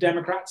aligned to the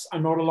Democrats.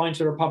 I'm not aligned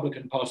to the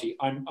Republican Party.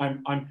 I'm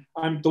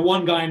the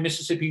one guy in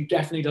Mississippi who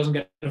definitely doesn't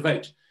get a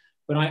vote.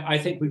 But I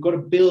think we've got to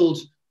build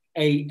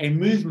a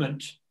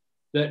movement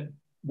that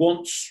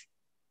wants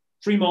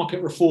free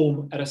market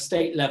reform at a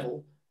state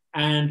level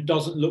and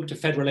doesn't look to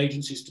federal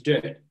agencies to do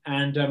it.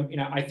 And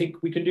I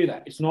think we can do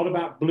that. It's not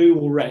about blue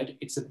or red.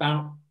 It's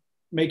about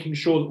making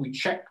sure that we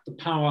check the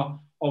power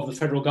of the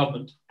federal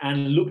government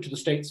and look to the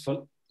states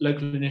for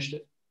local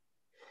initiative.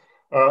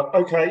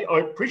 Okay, I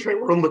appreciate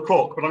we're on the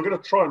clock, but I'm going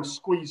to try and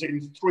squeeze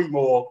in 3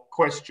 more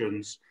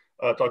questions.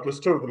 Douglas,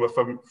 2 of them are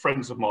from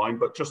friends of mine,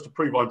 but just to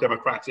prove I'm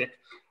democratic,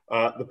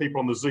 the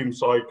people on the Zoom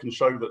side can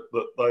show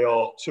that they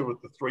are 2 of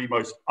the 3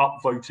 most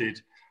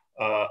upvoted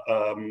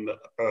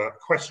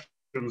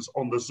questions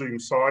on the Zoom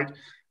side.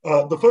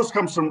 The first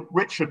comes from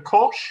Richard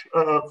Koch,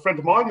 a friend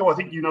of mine who I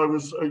think you know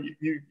as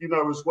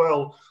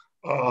well,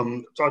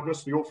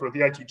 Douglas, the author of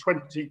the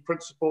 80-20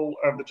 Principle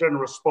and the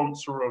generous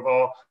sponsor of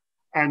our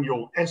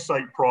annual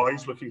essay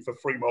prize looking for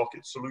free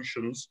market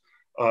solutions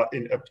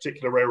in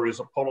particular areas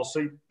of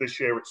policy.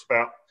 This year it's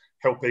about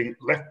helping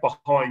left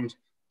behind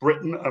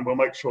Britain, and we'll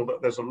make sure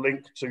that there's a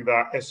link to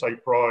that essay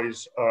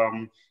prize.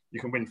 You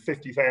can win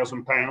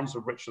 £50,000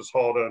 of Richard's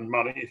hard-earned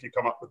money if you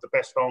come up with the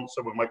best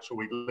answer. We'll make sure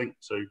we link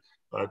to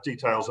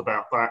details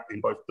about that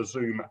in both the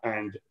Zoom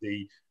and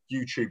the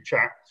YouTube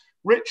chat.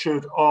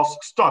 Richard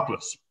asks,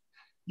 Douglas,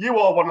 you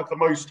are one of the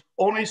most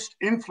honest,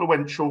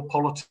 influential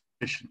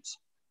politicians.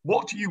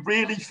 What do you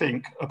really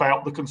think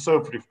about the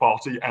Conservative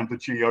Party and the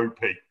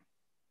GOP?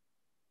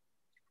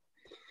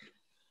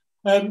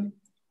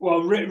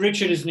 Well,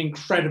 Richard is an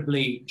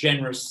incredibly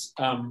generous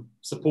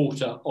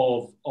supporter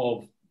of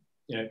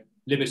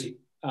liberty.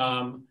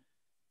 I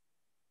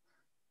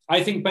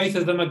think both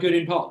of them are good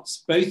in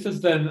parts. Both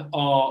of them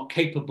are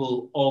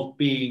capable of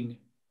being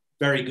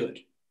very good.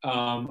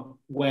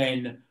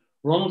 When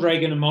Ronald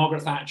Reagan and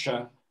Margaret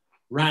Thatcher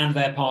ran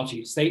their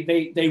parties,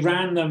 they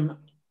ran them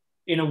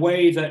in a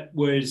way that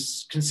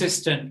was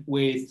consistent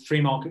with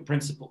free market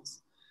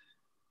principles.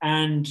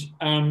 And,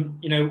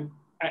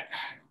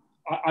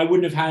 I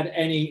wouldn't have had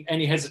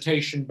any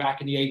hesitation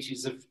back in the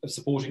 80s of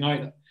supporting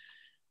either.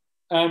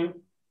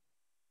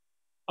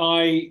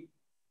 I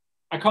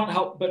can't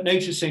help but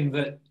noticing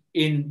that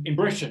in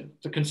Britain,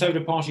 the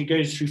Conservative Party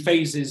goes through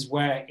phases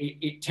where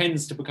it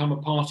tends to become a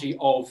party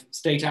of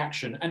state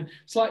action and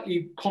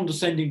slightly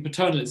condescending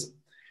paternalism.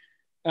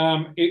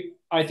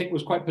 I think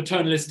was quite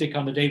paternalistic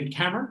under David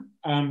Cameron.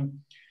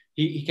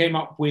 He came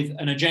up with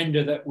an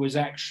agenda that was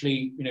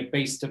actually,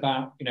 based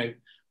about,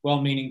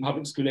 well-meaning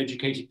public school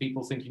educated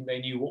people thinking they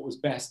knew what was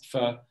best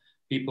for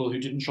people who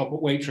didn't shop at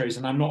Waitrose.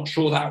 And I'm not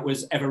sure that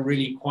was ever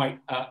really quite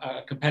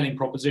a compelling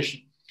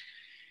proposition.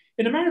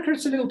 In America,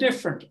 it's a little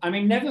different. I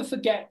mean, never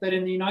forget that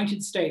in the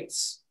United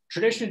States,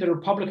 traditionally the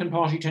Republican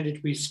Party tended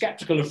to be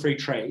skeptical of free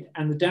trade,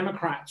 and the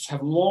Democrats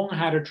have long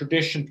had a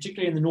tradition,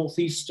 particularly in the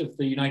Northeast of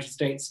the United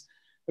States,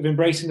 of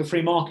embracing the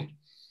free market.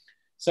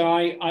 So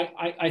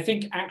I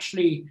think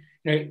actually,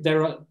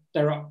 there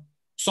are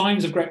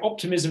signs of great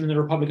optimism in the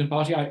Republican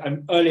Party. I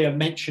earlier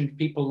mentioned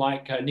people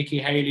like Nikki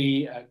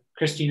Haley,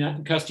 Kirsty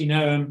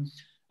Noem,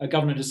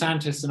 Governor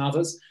DeSantis, and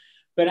others.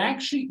 But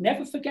actually,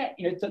 never forget,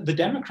 the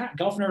Democrat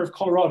governor of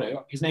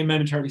Colorado, his name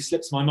momentarily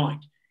slips my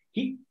mind.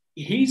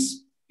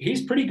 He's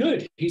pretty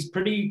good. He's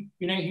pretty,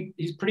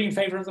 he's pretty in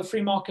favor of the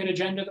free market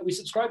agenda that we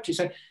subscribe to.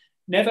 So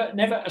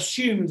never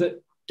assume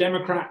that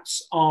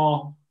Democrats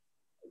are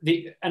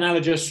the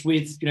analogous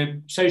with,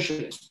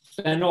 socialists.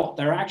 They're not.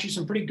 There are actually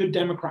some pretty good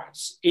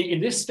Democrats in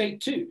this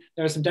state too.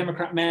 There are some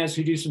Democrat mayors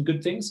who do some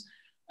good things.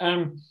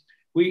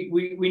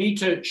 We need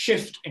to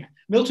shift.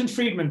 Milton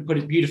Friedman put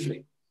it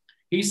beautifully.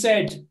 He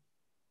said,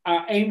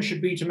 our aim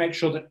should be to make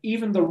sure that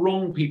even the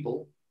wrong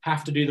people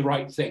have to do the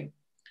right thing.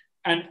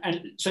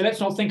 And so let's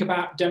not think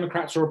about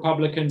Democrats or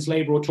Republicans,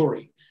 Labour or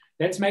Tory.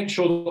 Let's make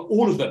sure that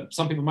all of them,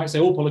 some people might say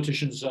all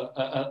politicians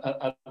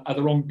are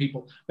the wrong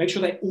people, make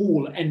sure they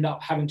all end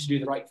up having to do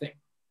the right thing.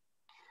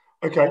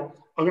 Okay,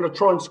 I'm going to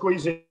try and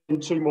squeeze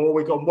in two more.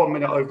 We've got 1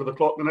 minute over the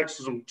clock. The next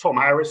is Tom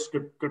Harris,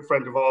 good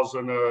friend of ours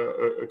and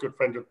a good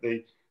friend of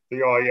the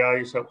IEA.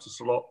 He's helped us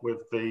a lot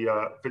with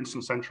the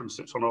Vincent Centre and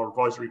sits on our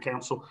advisory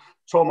council.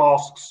 Tom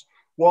asks,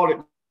 while it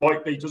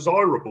might be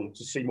desirable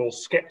to see more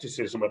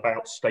scepticism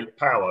about state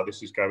power,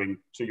 this is going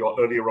to your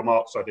earlier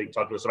remarks, I think,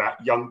 Douglas,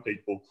 about young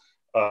people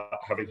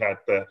having had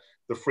the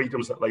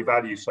freedoms that they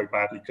value so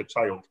badly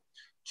curtailed.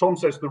 Tom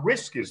says the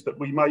risk is that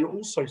we may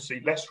also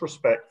see less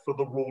respect for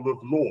the rule of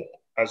law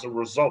as a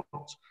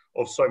result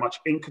of so much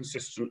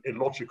inconsistent,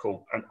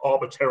 illogical and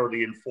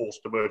arbitrarily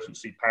enforced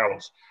emergency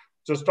powers.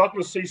 Does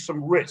Douglas see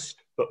some risk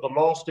that the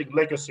lasting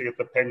legacy of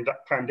the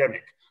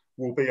pandemic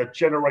will be a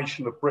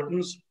generation of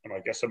Britons, and I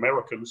guess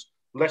Americans,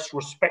 less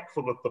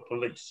respectful of the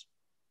police?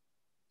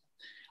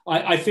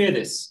 I fear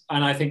this,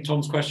 and I think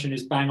Tom's question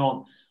is bang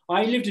on.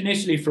 I lived in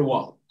Italy for a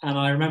while, and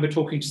I remember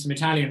talking to some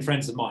Italian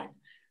friends of mine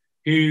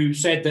who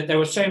said that there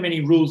were so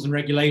many rules and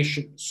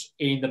regulations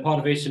in the part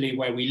of Italy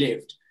where we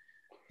lived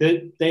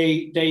that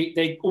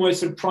they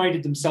almost sort of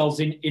prided themselves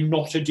in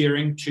not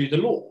adhering to the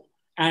law.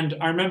 And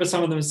I remember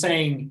some of them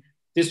saying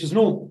this was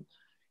normal.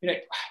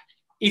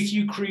 If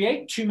you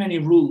create too many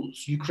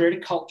rules, you create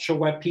a culture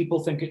where people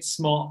think it's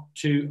smart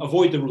to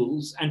avoid the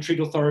rules and treat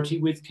authority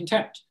with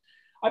contempt.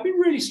 I've been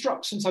really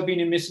struck since I've been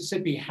in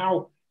Mississippi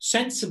how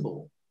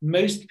sensible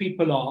most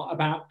people are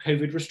about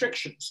COVID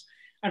restrictions.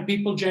 And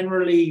people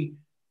generally,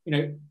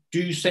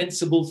 do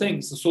sensible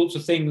things, the sorts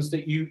of things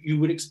that you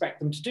would expect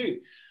them to do.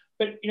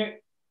 But,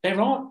 there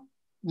aren't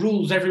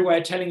rules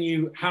everywhere telling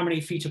you how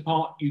many feet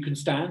apart you can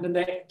stand, and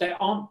there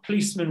aren't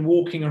policemen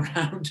walking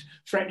around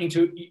threatening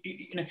to,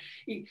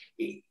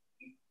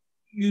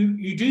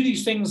 you do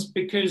these things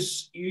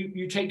because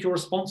you take your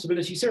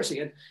responsibility seriously.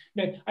 And,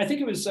 I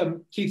think it was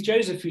Keith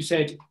Joseph who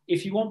said,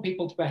 if you want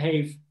people to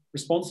behave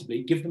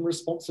responsibly, give them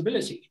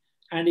responsibility.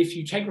 And if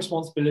you take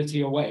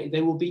responsibility away,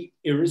 they will be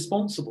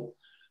irresponsible.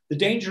 The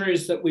danger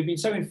is that we've been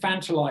so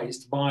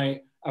infantilized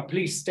by a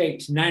police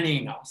state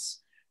nannying us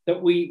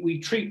that we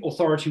treat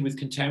authority with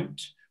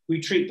contempt,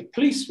 we treat the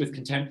police with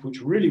contempt, which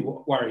really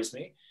worries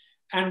me,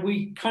 and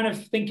we kind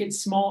of think it's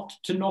smart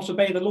to not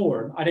obey the law.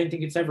 And I don't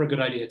think it's ever a good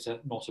idea to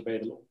not obey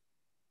the law.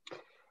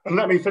 And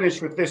let me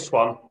finish with this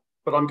one,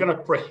 but I'm going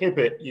to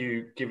prohibit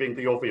you giving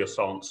the obvious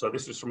answer.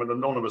 This is from an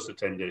anonymous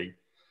attendee.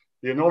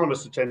 The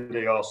anonymous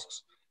attendee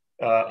asks,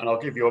 and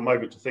I'll give you a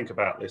moment to think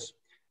about this,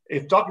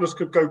 if Douglas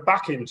could go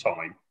back in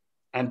time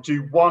and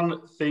do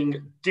one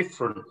thing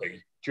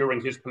differently during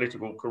his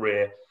political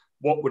career,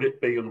 what would it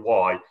be and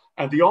why?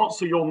 And the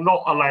answer you're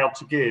not allowed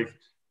to give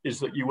is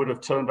that you would have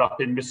turned up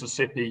in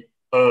Mississippi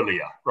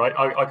earlier, right?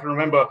 I can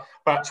remember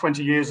about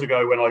 20 years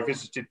ago when I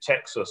visited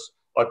Texas,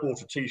 I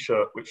bought a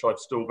t-shirt, which I've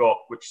still got,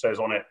 which says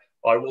on it,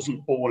 I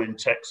wasn't born in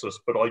Texas,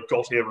 but I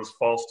got here as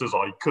fast as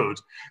I could.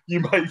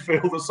 You may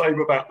feel the same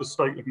about the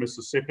state of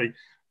Mississippi.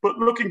 But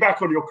looking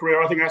back on your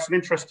career, I think that's an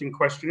interesting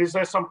question. Is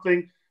there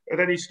something at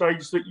any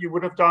stage that you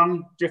would have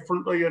done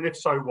differently? And if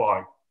so,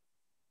 why?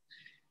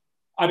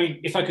 I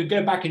mean, if I could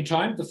go back in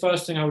time, the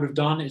first thing I would have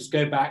done is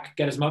go back,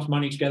 get as much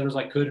money together as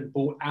I could and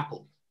bought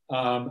Apple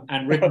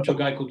and written to a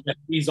guy called Jeff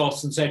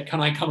Bezos and said,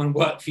 can I come and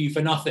work for you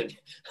for nothing?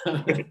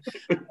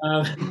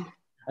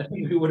 I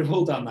think we would have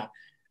all done that.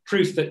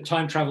 Proof that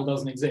time travel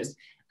doesn't exist.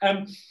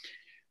 Do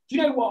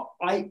you know what?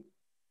 I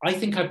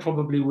think I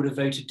probably would have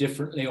voted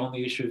differently on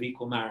the issue of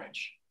equal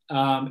marriage.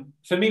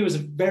 For me, it was a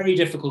very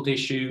difficult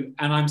issue,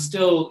 and I'm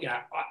still,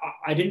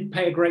 I didn't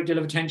pay a great deal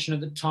of attention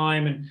at the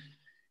time, and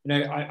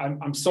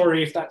I'm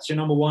sorry if that's your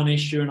number one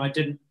issue, and I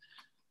didn't.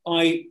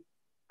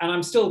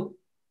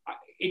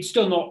 It's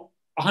still not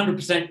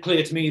 100%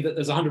 clear to me that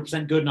there's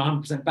 100% good and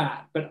 100%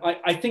 bad, but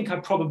I think I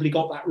probably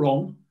got that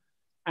wrong,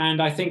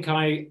 and I think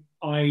I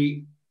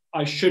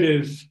should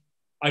have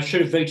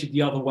voted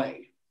the other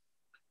way.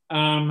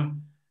 But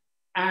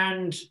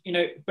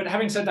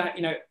having said that,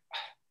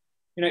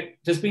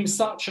 there's been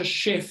such a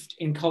shift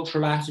in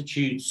cultural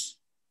attitudes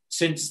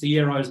since the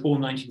year I was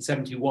born,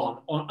 1971,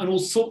 on all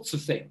sorts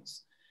of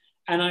things.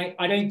 And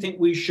I don't think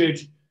we should,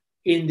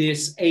 in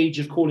this age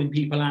of calling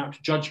people out,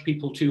 judge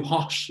people too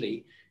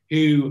harshly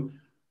who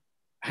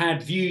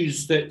had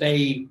views that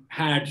they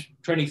had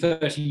 20,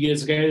 30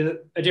 years ago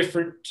that are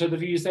different to the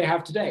views they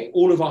have today.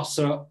 All of us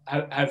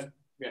have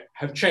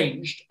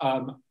changed,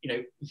 our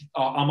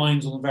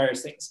minds on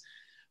various things.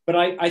 But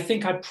I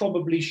think I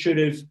probably should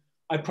have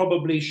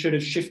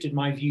shifted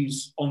my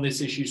views on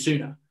this issue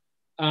sooner.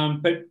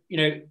 There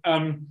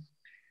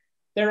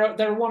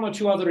are one or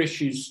two other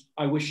issues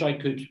I wish I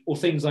could, or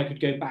things I could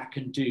go back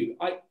and do.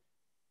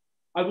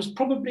 I was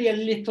probably a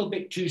little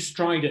bit too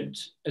strident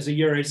as a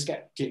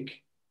Eurosceptic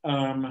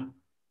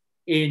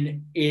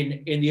in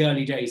the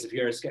early days of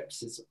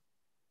Euroscepticism.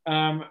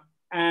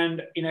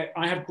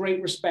 I have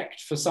great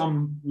respect for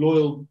some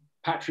loyal,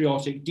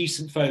 patriotic,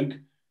 decent folk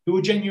who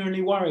were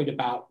genuinely worried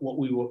about what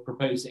we were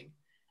proposing.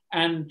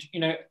 And,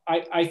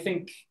 I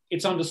think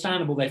it's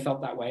understandable they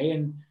felt that way.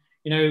 And,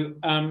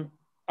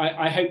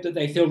 I hope that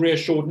they feel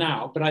reassured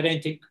now, but I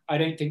don't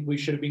think we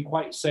should have been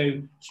quite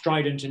so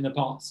strident in the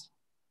past.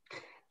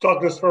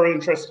 Douglas, very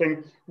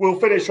interesting. We'll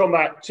finish on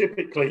that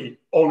typically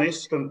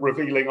honest and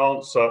revealing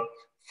answer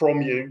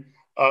from you.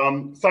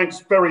 Thanks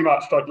very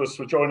much, Douglas,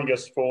 for joining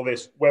us for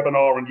this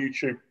webinar and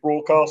YouTube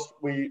broadcast.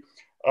 We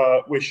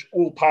wish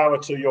all power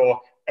to your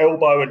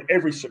elbow and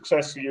every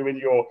success for you in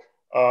your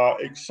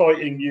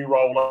exciting new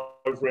role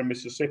over in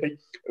Mississippi.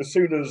 As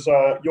soon as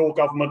your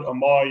government and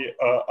my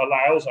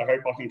allows, I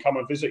hope I can come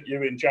and visit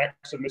you in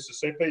Jackson,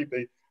 Mississippi. It'd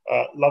be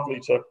lovely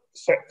to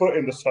set foot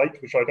in the state,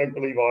 which I don't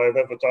believe I have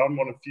ever done,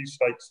 one of the few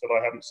states that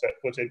I haven't set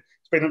foot in.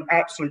 It's been an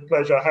absolute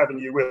pleasure having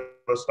you with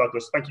us,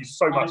 Douglas. Thank you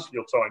so much for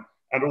your time,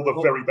 and all the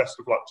very best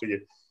of luck to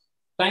you.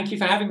 Thank you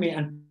for having me,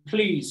 and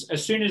please,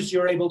 as soon as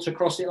you're able to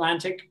cross the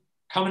Atlantic,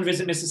 come and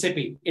visit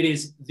Mississippi. It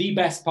is the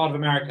best part of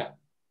America.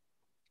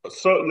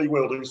 Certainly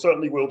will do,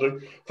 certainly will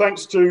do.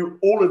 Thanks to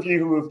all of you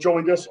who have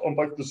joined us on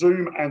both the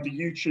Zoom and the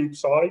YouTube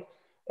side.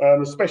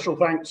 A special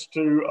thanks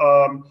to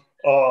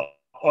our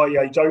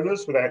IEA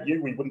donors. Without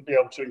you, we wouldn't be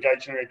able to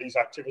engage in any of these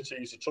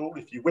activities at all.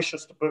 If you wish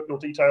us to put your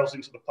details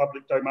into the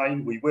public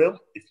domain, we will.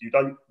 If you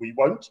don't, we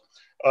won't.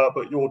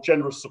 But your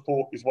generous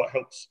support is what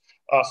helps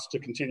us to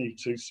continue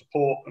to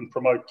support and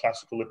promote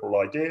classical liberal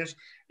ideas.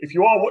 If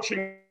you are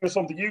watching us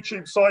on the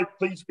YouTube side,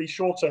 please be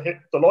sure to hit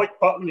the like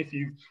button if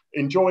you've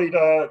enjoyed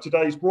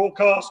today's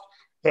broadcast.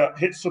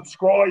 Hit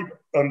subscribe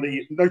and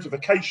the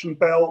notification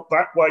bell.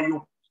 That way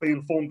you'll be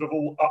informed of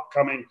all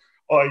upcoming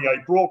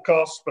IEA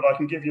broadcasts, but I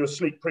can give you a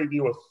sneak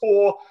preview of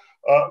 4.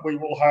 We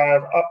will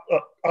have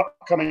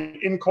upcoming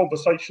In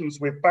Conversations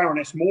with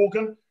Baroness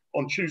Morgan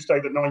on Tuesday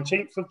the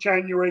 19th of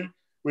January,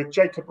 with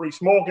Jacob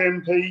Rees-Mogg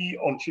MP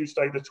on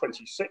Tuesday the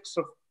 26th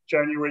of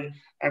January,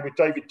 and with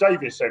David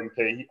Davis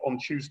MP on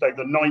Tuesday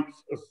the 9th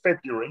of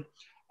February.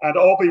 And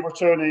I'll be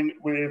returning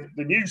with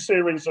the new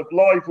series of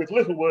Live with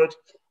Littlewood,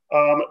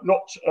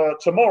 not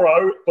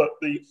tomorrow, but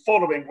the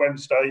following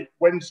Wednesday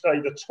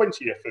the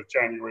 20th of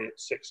January at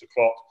 6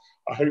 o'clock.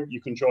 I hope you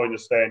can join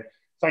us then.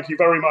 Thank you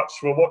very much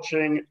for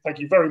watching. Thank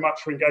you very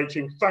much for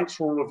engaging. Thanks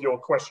for all of your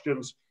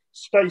questions.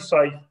 Stay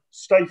safe,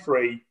 stay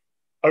free.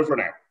 Over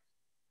and out.